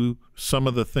do some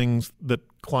of the things that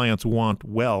clients want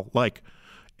well, like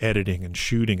editing and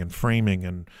shooting and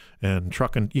framing and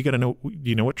truck and you got to know. Do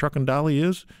you know what truck and dolly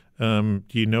is? Do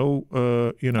you know?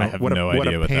 I have no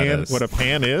idea what that is. What a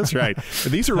pan is, right?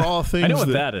 These are all things. I know what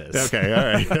that is. Okay, all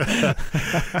right.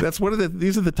 That's one of the.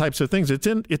 These are the types of things. It's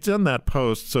in that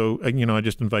post. So I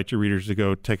just invite your readers to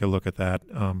go take a look at that.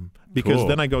 Because Cool.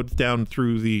 then I go down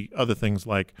through the other things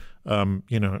like,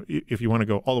 if you want to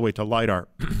go all the way to LiDAR.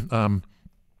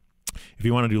 If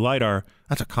you want to do LiDAR,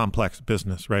 that's a complex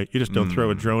business, right? You just don't throw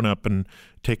a drone up and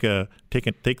take the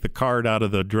card out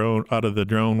of the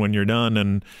drone when you're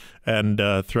done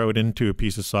and throw it into a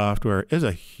piece of software. It's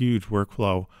a huge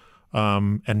workflow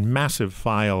and massive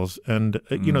files. And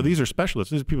these are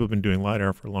specialists. These are people who've been doing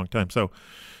LiDAR for a long time. So,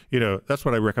 that's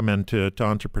what I recommend to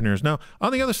entrepreneurs. Now,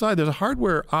 on the other side, there's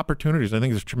hardware opportunities. I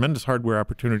think there's tremendous hardware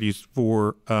opportunities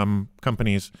for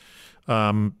companies.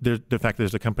 In fact,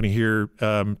 there's a company here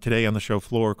today on the show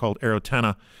floor called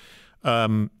Aerotenna.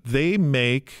 They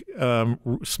make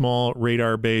small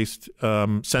radar-based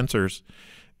sensors.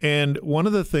 And one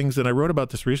of the things, and I wrote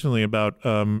about this recently about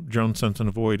drone sense and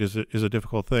avoid is a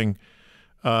difficult thing.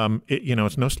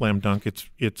 It's no slam dunk.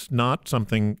 It's not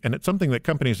something, and it's something that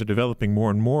companies are developing more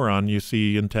and more on. You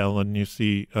see Intel and you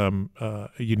see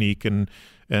Unique and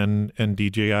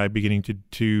DJI beginning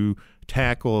to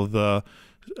tackle the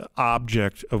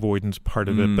object avoidance part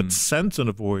of it, but sense and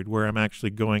avoid, where I'm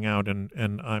actually going out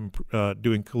and I'm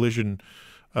doing collision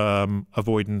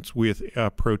avoidance with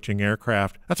approaching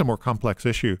aircraft. That's a more complex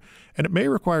issue, and it may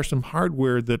require some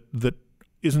hardware that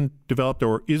isn't developed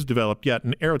or is developed yet.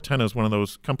 And Aerotenna is one of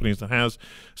those companies that has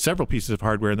several pieces of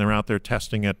hardware, and they're out there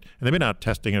testing it. And they've been out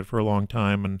testing it for a long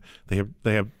time, and they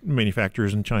have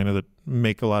manufacturers in China that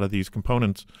make a lot of these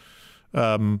components.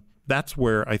 That's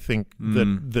where I think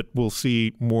that we'll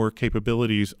see more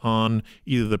capabilities on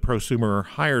either the prosumer or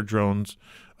higher drones,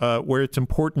 where it's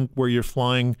important, where you're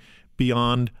flying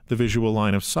beyond the visual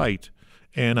line of sight.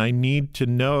 And I need to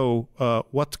know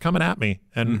what's coming at me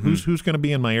and who's going to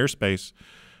be in my airspace.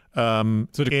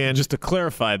 Just to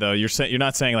clarify, though, you're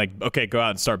not saying like, okay, go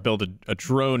out and start build a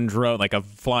drone, like a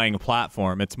flying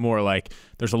platform. It's more like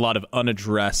there's a lot of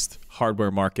unaddressed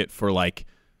hardware market for like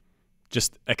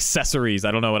just accessories.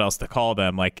 I don't know what else to call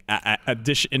them, like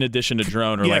in addition to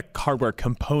drone or like hardware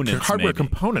components. Hardware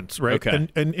components, right? Okay.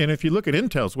 And if you look at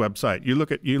Intel's website, you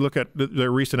look at their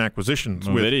recent acquisitions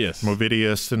Movidius. with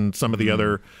Movidius and some of the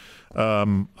other,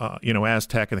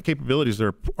 Aztec and the capabilities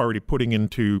they're already putting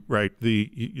into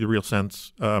the real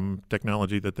sense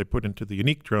technology that they put into the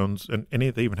Unique drones, and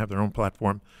they even have their own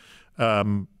platform.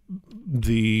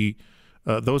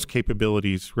 Those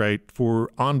capabilities, right, for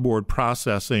onboard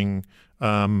processing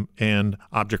and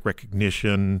object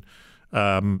recognition.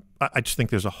 I just think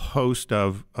there's a host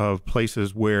of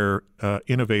places where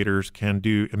innovators can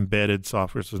do embedded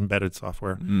software,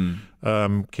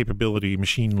 capability,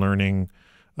 machine learning,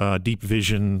 deep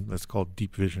vision. That's called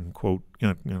deep vision. Quote,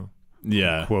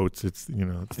 Yeah. quotes. It's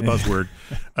it's the buzzword.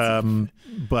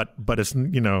 But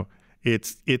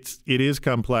it's it is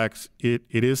complex. It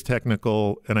is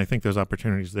technical, and I think there's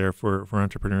opportunities there for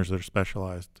entrepreneurs that are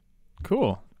specialized.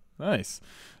 Cool. Nice.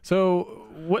 So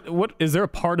what is there a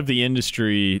part of the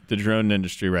industry, the drone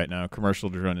industry right now, commercial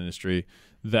drone industry,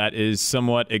 that is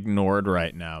somewhat ignored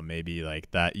right now, maybe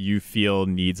like that you feel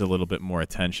needs a little bit more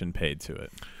attention paid to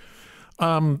it?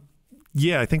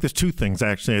 Yeah, I think there's two things,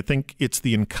 actually. I think it's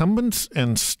the incumbents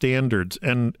and standards.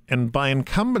 And by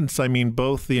incumbents, I mean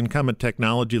both the incumbent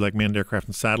technology like manned aircraft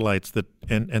and satellites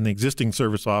and the existing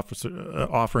service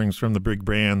offerings from the big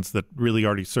brands that really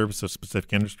already service a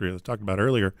specific industry, as I talked about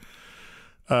earlier.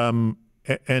 And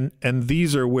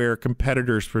these are where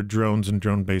competitors for drones and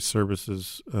drone-based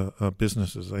services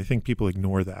businesses, I think people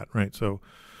ignore that, right? So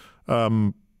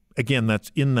again,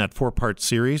 that's in that 4-part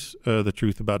series, The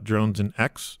Truth About Drones and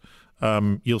X.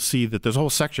 You'll see that there's a whole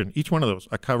section. Each one of those,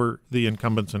 I cover the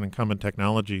incumbents and incumbent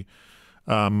technology.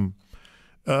 In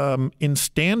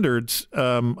standards,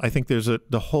 I think there's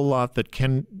the whole lot that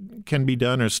can be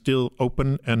done or still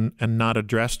open and not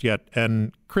addressed yet.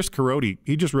 And Chris Carodi,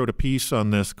 he just wrote a piece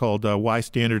on this called Why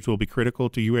Standards Will Be Critical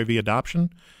to UAV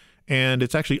Adoption. And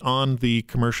it's actually on the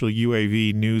commercial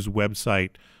UAV news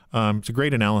website. It's a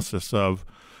great analysis of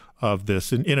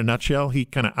this. In a nutshell, he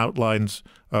kind of outlines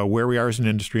where we are as an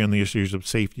industry on the issues of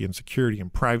safety and security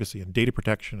and privacy and data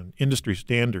protection and industry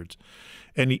standards.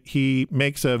 And he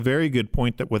makes a very good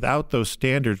point that without those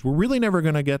standards, we're really never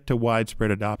going to get to widespread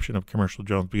adoption of commercial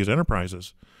drones because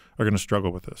enterprises are going to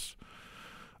struggle with this.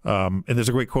 And there's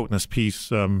a great quote in this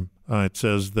piece. It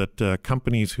says that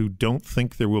companies who don't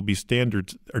think there will be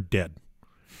standards are dead.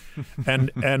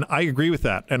 and I agree with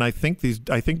that. And I think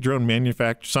drone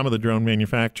manufacturers, some of the drone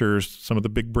manufacturers, some of the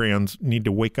big brands need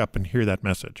to wake up and hear that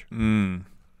message.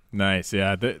 Nice.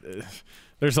 Yeah.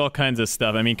 There's all kinds of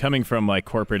stuff. I mean, coming from like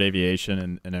corporate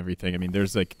aviation and everything, I mean,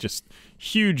 there's like just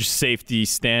huge safety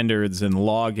standards and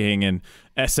logging and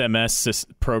SMS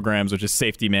programs, which is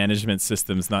safety management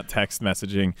systems, not text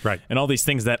messaging. Right. And all these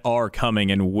things that are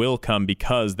coming and will come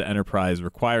because the enterprise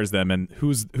requires them. And who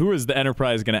is the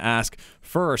enterprise going to ask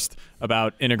first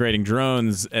about integrating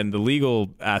drones, and the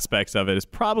legal aspects of it is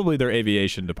probably their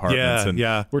aviation departments.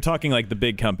 We're talking like the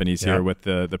big companies here with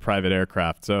the private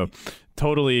aircraft. So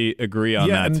totally agree on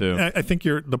that too. I think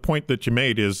the point that you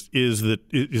made is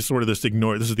sort of this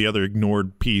ignored. This is the other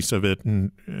ignored piece of it,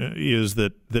 and is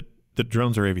that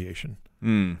drones are aviation.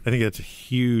 I think that's a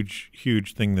huge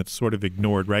thing that's sort of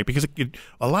ignored, right? Because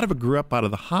a lot of it grew up out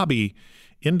of the hobby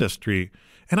industry,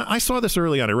 and I saw this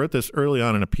early on. I wrote this early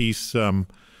on in a piece, I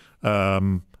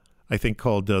think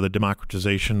called "The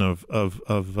Democratization of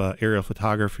Aerial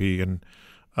Photography," and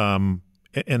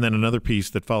then another piece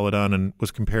that followed on and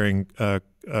was comparing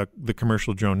the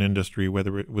commercial drone industry,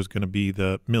 whether it was going to be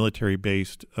the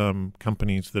military-based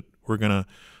companies that were going to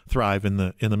thrive in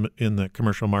the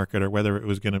commercial market, or whether it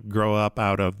was going to grow up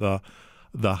out of the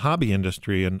hobby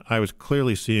industry. And I was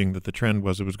clearly seeing that the trend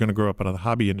was it was going to grow up out of the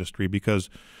hobby industry because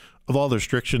of all the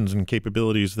restrictions and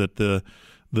capabilities that the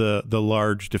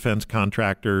large defense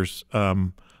contractors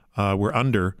were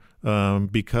under,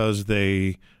 because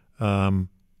they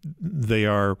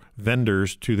are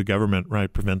vendors to the government,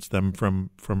 right? Prevents them from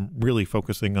really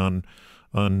focusing on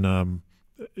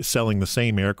selling the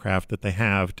same aircraft that they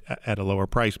have at a lower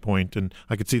price point. And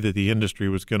I could see that the industry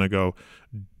was going to go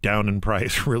down in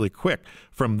price really quick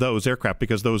from those aircraft,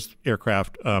 because those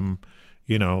aircraft,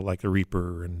 like the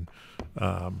Reaper and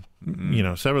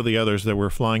several of the others that were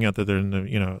flying out there in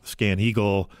the Scan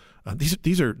Eagle.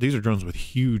 These are drones with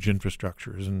huge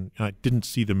infrastructures, and I didn't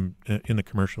see them in the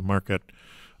commercial market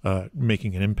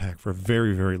making an impact for a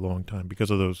very, very long time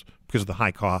because of the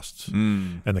high costs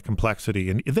and the complexity.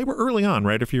 And they were early on,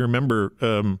 right? If you remember,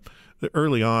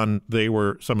 early on, they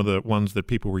were some of the ones that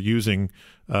people were using,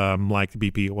 like the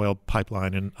BP oil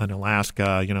pipeline in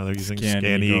Alaska. They're using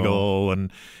Scan Eagle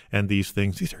and these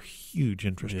things. These are huge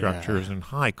infrastructures and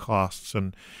high costs,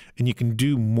 and you can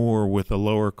do more with a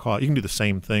lower cost. You can do the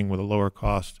same thing with a lower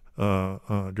cost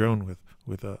drone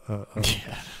with a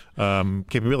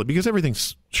capability, because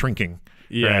everything's shrinking.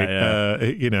 It's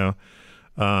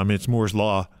Moore's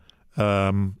law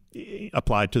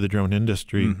applied to the drone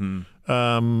industry.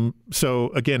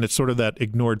 So again, it's sort of that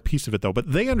ignored piece of it, though.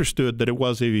 But they understood that it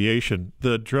was aviation.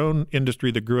 The drone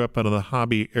industry that grew up out of the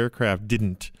hobby aircraft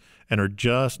didn't, and are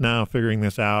just now figuring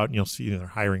this out. And you'll see they're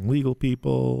hiring legal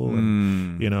people,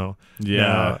 and, you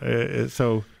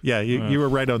were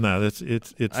right on that.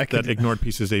 It's that ignored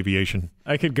piece is aviation.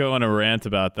 I could go on a rant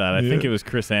about that. I think it was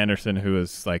Chris Anderson who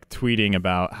was like tweeting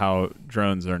about how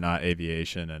drones are not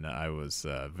aviation, and I was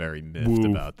very miffed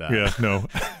about that. Yeah, no.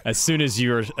 As soon as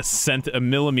you're a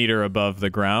millimeter above the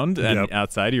ground and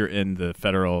outside, you're in the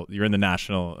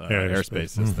national airspace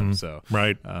system. So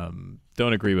right.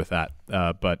 Don't agree with that.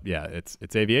 But yeah,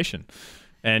 it's aviation.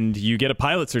 And you get a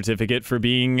pilot certificate for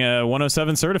being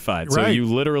 107 certified. So you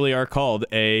literally are called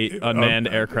a unmanned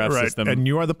aircraft system. And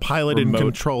you are the pilot in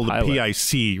control, the pilot.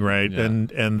 PIC, right? Yeah.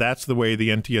 And that's the way the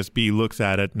NTSB looks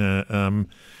at it. And,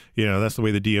 that's the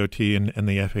way the DOT and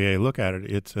the FAA look at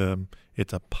it. It's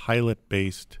a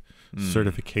pilot-based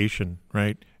certification,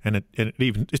 right? And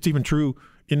it's even true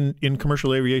in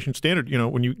commercial aviation standard.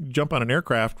 When you jump on an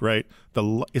aircraft, right,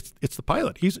 it's the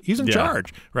pilot. He's in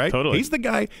charge, right? Totally. He's the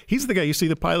guy. You see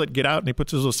the pilot get out and he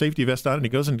puts his little safety vest on and he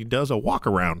goes and he does a walk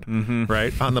around,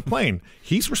 right, on the plane.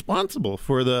 He's responsible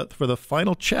for the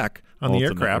final check on the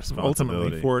aircraft ultimately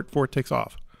before it takes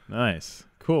off. Nice.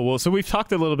 Cool. Well, so we've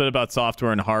talked a little bit about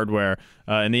software and hardware.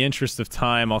 In the interest of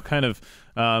time, I'll kind of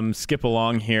skip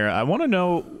along here. I want to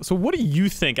know, so what do you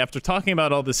think, after talking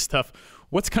about all this stuff,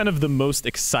 what's kind of the most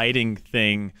exciting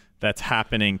thing that's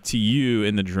happening to you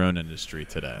in the drone industry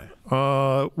today?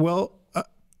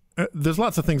 There's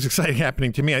lots of things exciting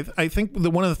happening to me. I think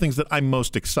one of the things that I'm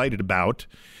most excited about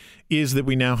is that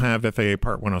we now have FAA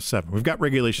Part 107. We've got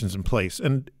regulations in place,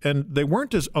 and they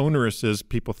weren't as onerous as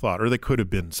people thought, or they could have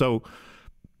been. So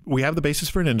we have the basis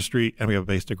for an industry, and we have a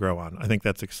base to grow on. I think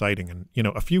that's exciting. And,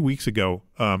 a few weeks ago,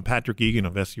 Patrick Egan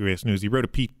of SUAS News, he wrote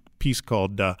a piece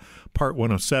called Part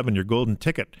 107, Your Golden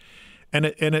Ticket. And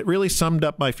it really summed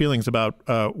up my feelings about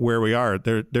where we are.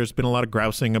 There's been a lot of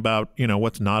grousing about,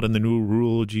 what's not in the new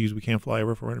rule. Geez, we can't fly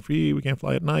over 400 feet. We can't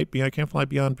fly at night. I can't fly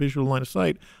beyond visual line of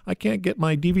sight. I can't get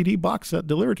my DVD box set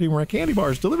delivered to me, or my candy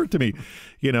bars delivered to me.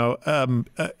 Yada,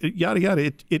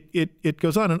 yada. It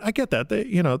goes on. And I get that.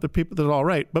 The people, that's all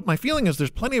right. But my feeling is there's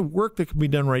plenty of work that can be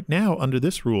done right now under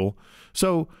this rule.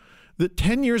 So the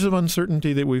 10 years of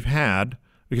uncertainty that we've had,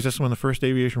 because that's when the first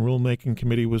Aviation Rulemaking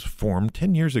Committee was formed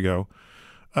 10 years ago,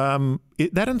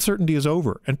 that uncertainty is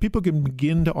over, and people can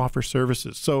begin to offer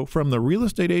services. So from the real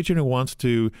estate agent who wants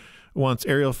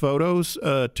aerial photos,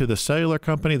 to the cellular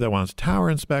company that wants tower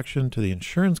inspection, to the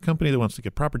insurance company that wants to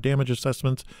get proper damage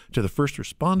assessments, to the first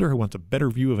responder who wants a better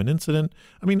view of an incident.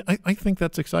 I mean, I think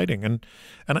that's exciting. And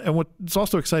what's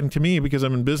also exciting to me, because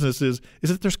I'm in business, is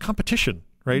that there's competition.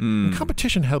 Right, and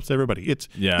competition helps everybody. It's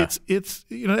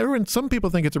everyone. Some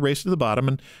people think it's a race to the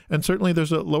bottom, and certainly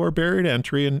there's a lower barrier to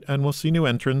entry, and we'll see new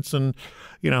entrants. And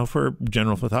for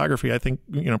general photography, I think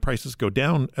prices go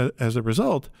down as a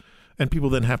result, and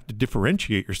people then have to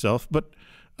differentiate yourself. But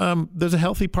there's a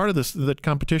healthy part of this, that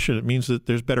competition. It means that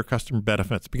there's better customer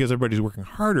benefits because everybody's working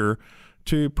harder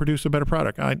to produce a better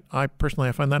product. I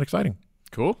personally find that exciting.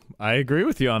 Cool, I agree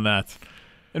with you on that.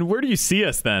 And where do you see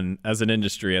us then as an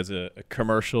industry, as a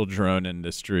commercial drone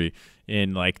industry,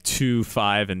 in like 2,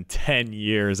 5, and 10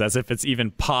 years, as if it's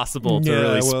even possible to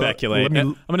really speculate?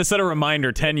 I'm going to set a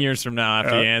reminder 10 years from now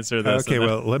after you answer this. Okay,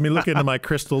 let me look into my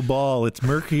crystal ball. It's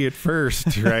murky at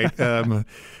first, right?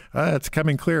 It's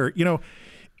coming clear.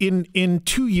 In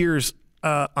 2 years,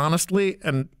 honestly,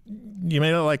 and you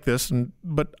may not like this,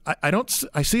 but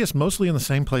I see us mostly in the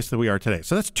same place that we are today.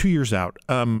 So that's 2 years out.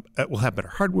 We'll have better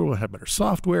hardware. We'll have better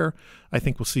software. I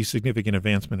think we'll see significant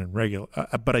advancement in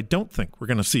but I don't think we're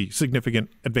going to see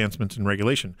significant advancements in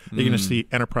regulation. They're going to see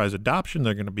enterprise adoption.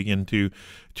 They're going to begin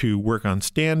to work on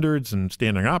standards and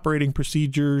standard operating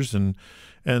procedures and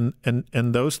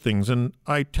those things. And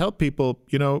I tell people,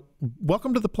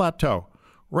 welcome to the plateau.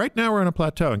 Right now we're on a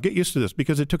plateau, and get used to this,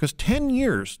 because it took us 10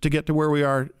 years to get to where we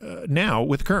are now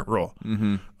with the current rule.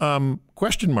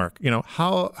 Question mark,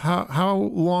 how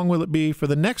long will it be for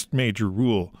the next major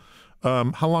rule?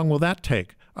 How long will that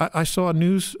take? I saw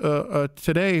news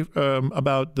today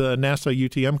about the NASA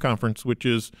UTM conference, which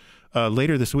is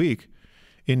later this week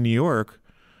in New York.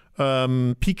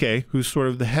 PK, who's sort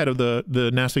of the head of the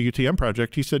NASA UTM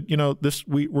project, he said,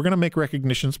 we're going to make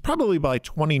recognitions probably by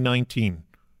 2019.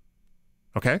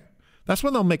 Okay? That's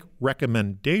when they'll make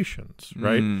recommendations,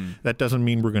 right? That doesn't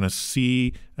mean we're going to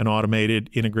see an automated,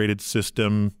 integrated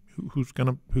system. Who's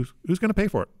going to pay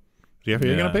for it? Is the FAA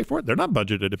going to pay for it? They're not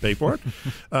budgeted to pay for it.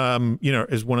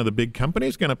 Is one of the big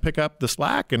companies going to pick up the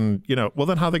slack? And, well,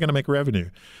 then how are they going to make revenue?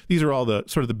 These are all the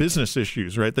sort of the business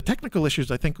issues, right? The technical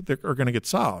issues, I think, are going to get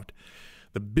solved.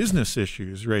 The business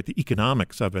issues, right? The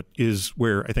economics of it is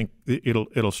where I think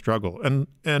it'll struggle. And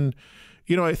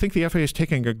I think the FAA is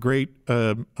taking a great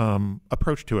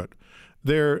approach to it.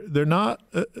 They're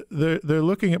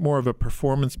looking at more of a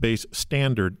performance-based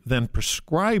standard than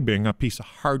prescribing a piece of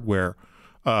hardware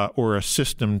or a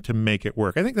system to make it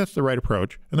work. I think that's the right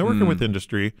approach, and they're working with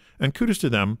industry, and kudos to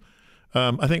them.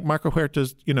 I think Marco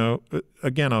Huerta's,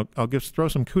 again, I'll throw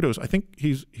some kudos. I think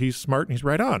he's smart and he's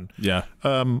right on. Yeah.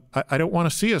 I don't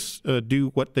want to see us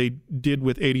do what they did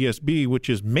with ADS-B, which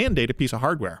is mandate a piece of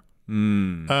hardware.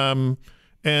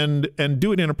 And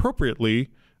do it inappropriately,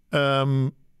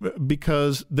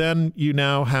 because then you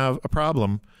now have a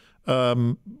problem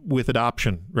with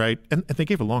adoption, right? And they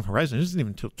gave a long horizon. It isn't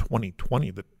even until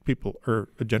 2020 that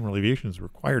general aviation is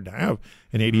required to have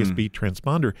an ADS-B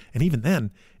transponder. And even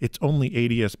then, it's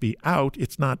only ADS-B out.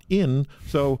 It's not in.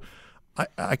 So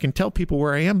I can tell people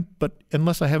where I am, but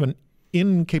unless I have an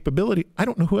in capability, I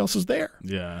don't know who else is there.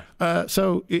 Yeah.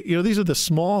 So these are the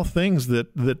small things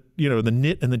that the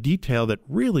nit and the detail that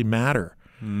really matter.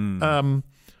 Beyond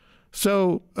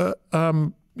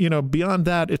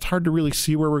that, it's hard to really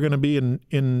see where we're going to be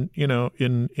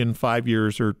in 5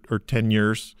 years or 10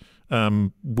 years.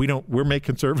 We're make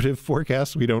conservative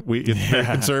forecasts. It's very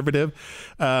conservative.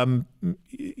 Beyond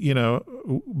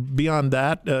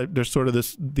that, there's sort of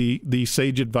the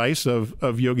sage advice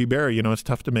of Yogi Berra. It's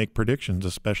tough to make predictions,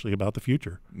 especially about the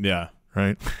future. Yeah.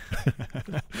 right?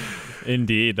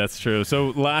 Indeed, that's true. So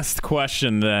last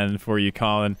question then for you,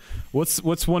 Colin.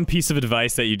 What's one piece of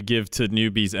advice that you'd give to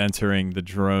newbies entering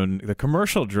the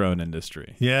commercial drone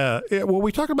industry? Yeah. Well,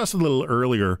 we talked about this a little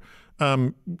earlier.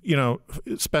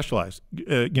 Specialize,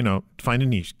 find a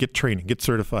niche, get training, get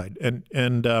certified.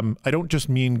 And I don't just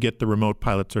mean get the remote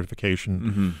pilot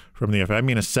certification from the FAA. I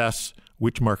mean assess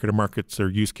which markets or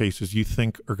use cases you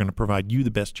think are going to provide you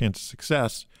the best chance of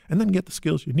success, and then get the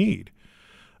skills you need.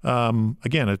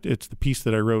 Again, it's the piece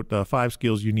that I wrote, 5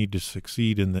 skills you need to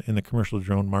succeed in the commercial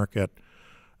drone market.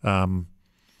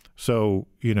 So,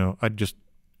 I'd just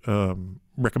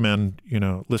recommend,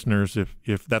 listeners,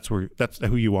 if that's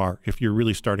who you are, if you're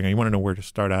really starting, and you want to know where to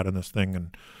start out in this thing,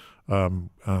 and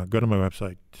go to my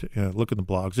website, look at the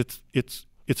blogs.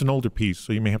 It's an older piece,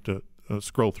 so you may have to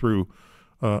scroll through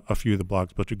a few of the blogs,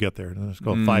 but you get there. And it's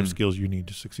called 5 skills you need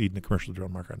to succeed in the commercial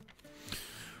drone market.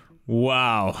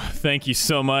 Wow. Thank you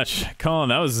so much, Colin.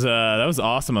 That was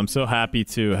awesome. I'm so happy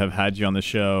to have had you on the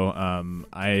show.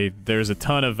 There's a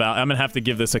ton of I'm going to have to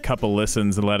give this a couple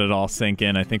listens and let it all sink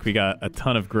in. I think we got a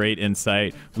ton of great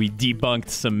insight. We debunked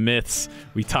some myths.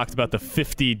 We talked about the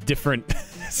 50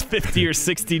 or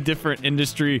 60 different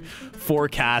industry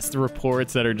forecast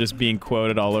reports that are just being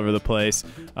quoted all over the place.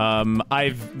 What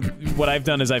I've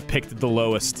done is I've picked the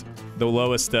lowest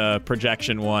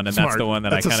projection one, and that's the one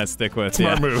that I kind of stick with.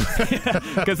 Smart move.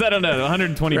 Because I don't know,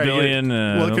 120 billion.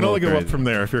 Well, it can only go up from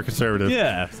there if you're conservative.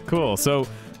 Yeah, cool. So,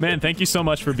 man, thank you so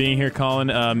much for being here,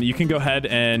 Colin. You can go ahead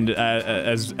and,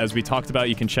 as we talked about,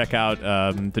 you can check out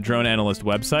the Drone Analyst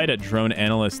website at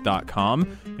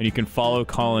droneanalyst.com, and you can follow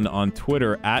Colin on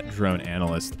Twitter at Drone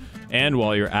Analyst. And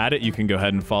while you're at it, you can go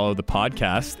ahead and follow the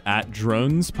podcast at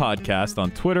Drones Podcast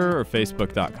on Twitter or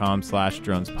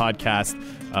Facebook.com/Drones Podcast.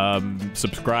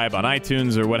 Subscribe on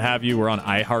iTunes or what have you. We're on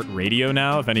iHeartRadio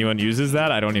now, if anyone uses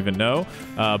that. I don't even know.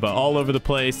 But all over the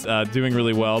place, doing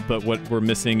really well. But what we're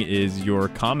missing is your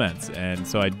comments. And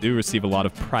so I do receive a lot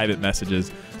of private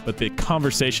messages, but the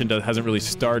conversation hasn't really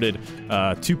started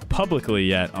too publicly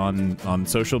yet on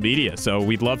social media. So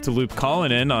we'd love to loop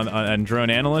Colin in on Drone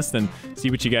Analyst and see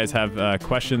what you guys have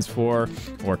questions for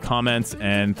or comments.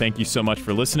 And thank you so much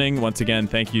for listening. Once again,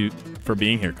 thank you for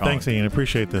being here, Colin. Thanks, Ian.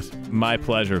 Appreciate this. My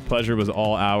pleasure. Pleasure was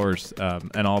all ours,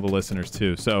 and all the listeners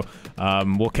too. So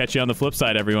we'll catch you on the flip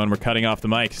side, everyone. We're cutting off the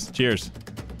mics. Cheers.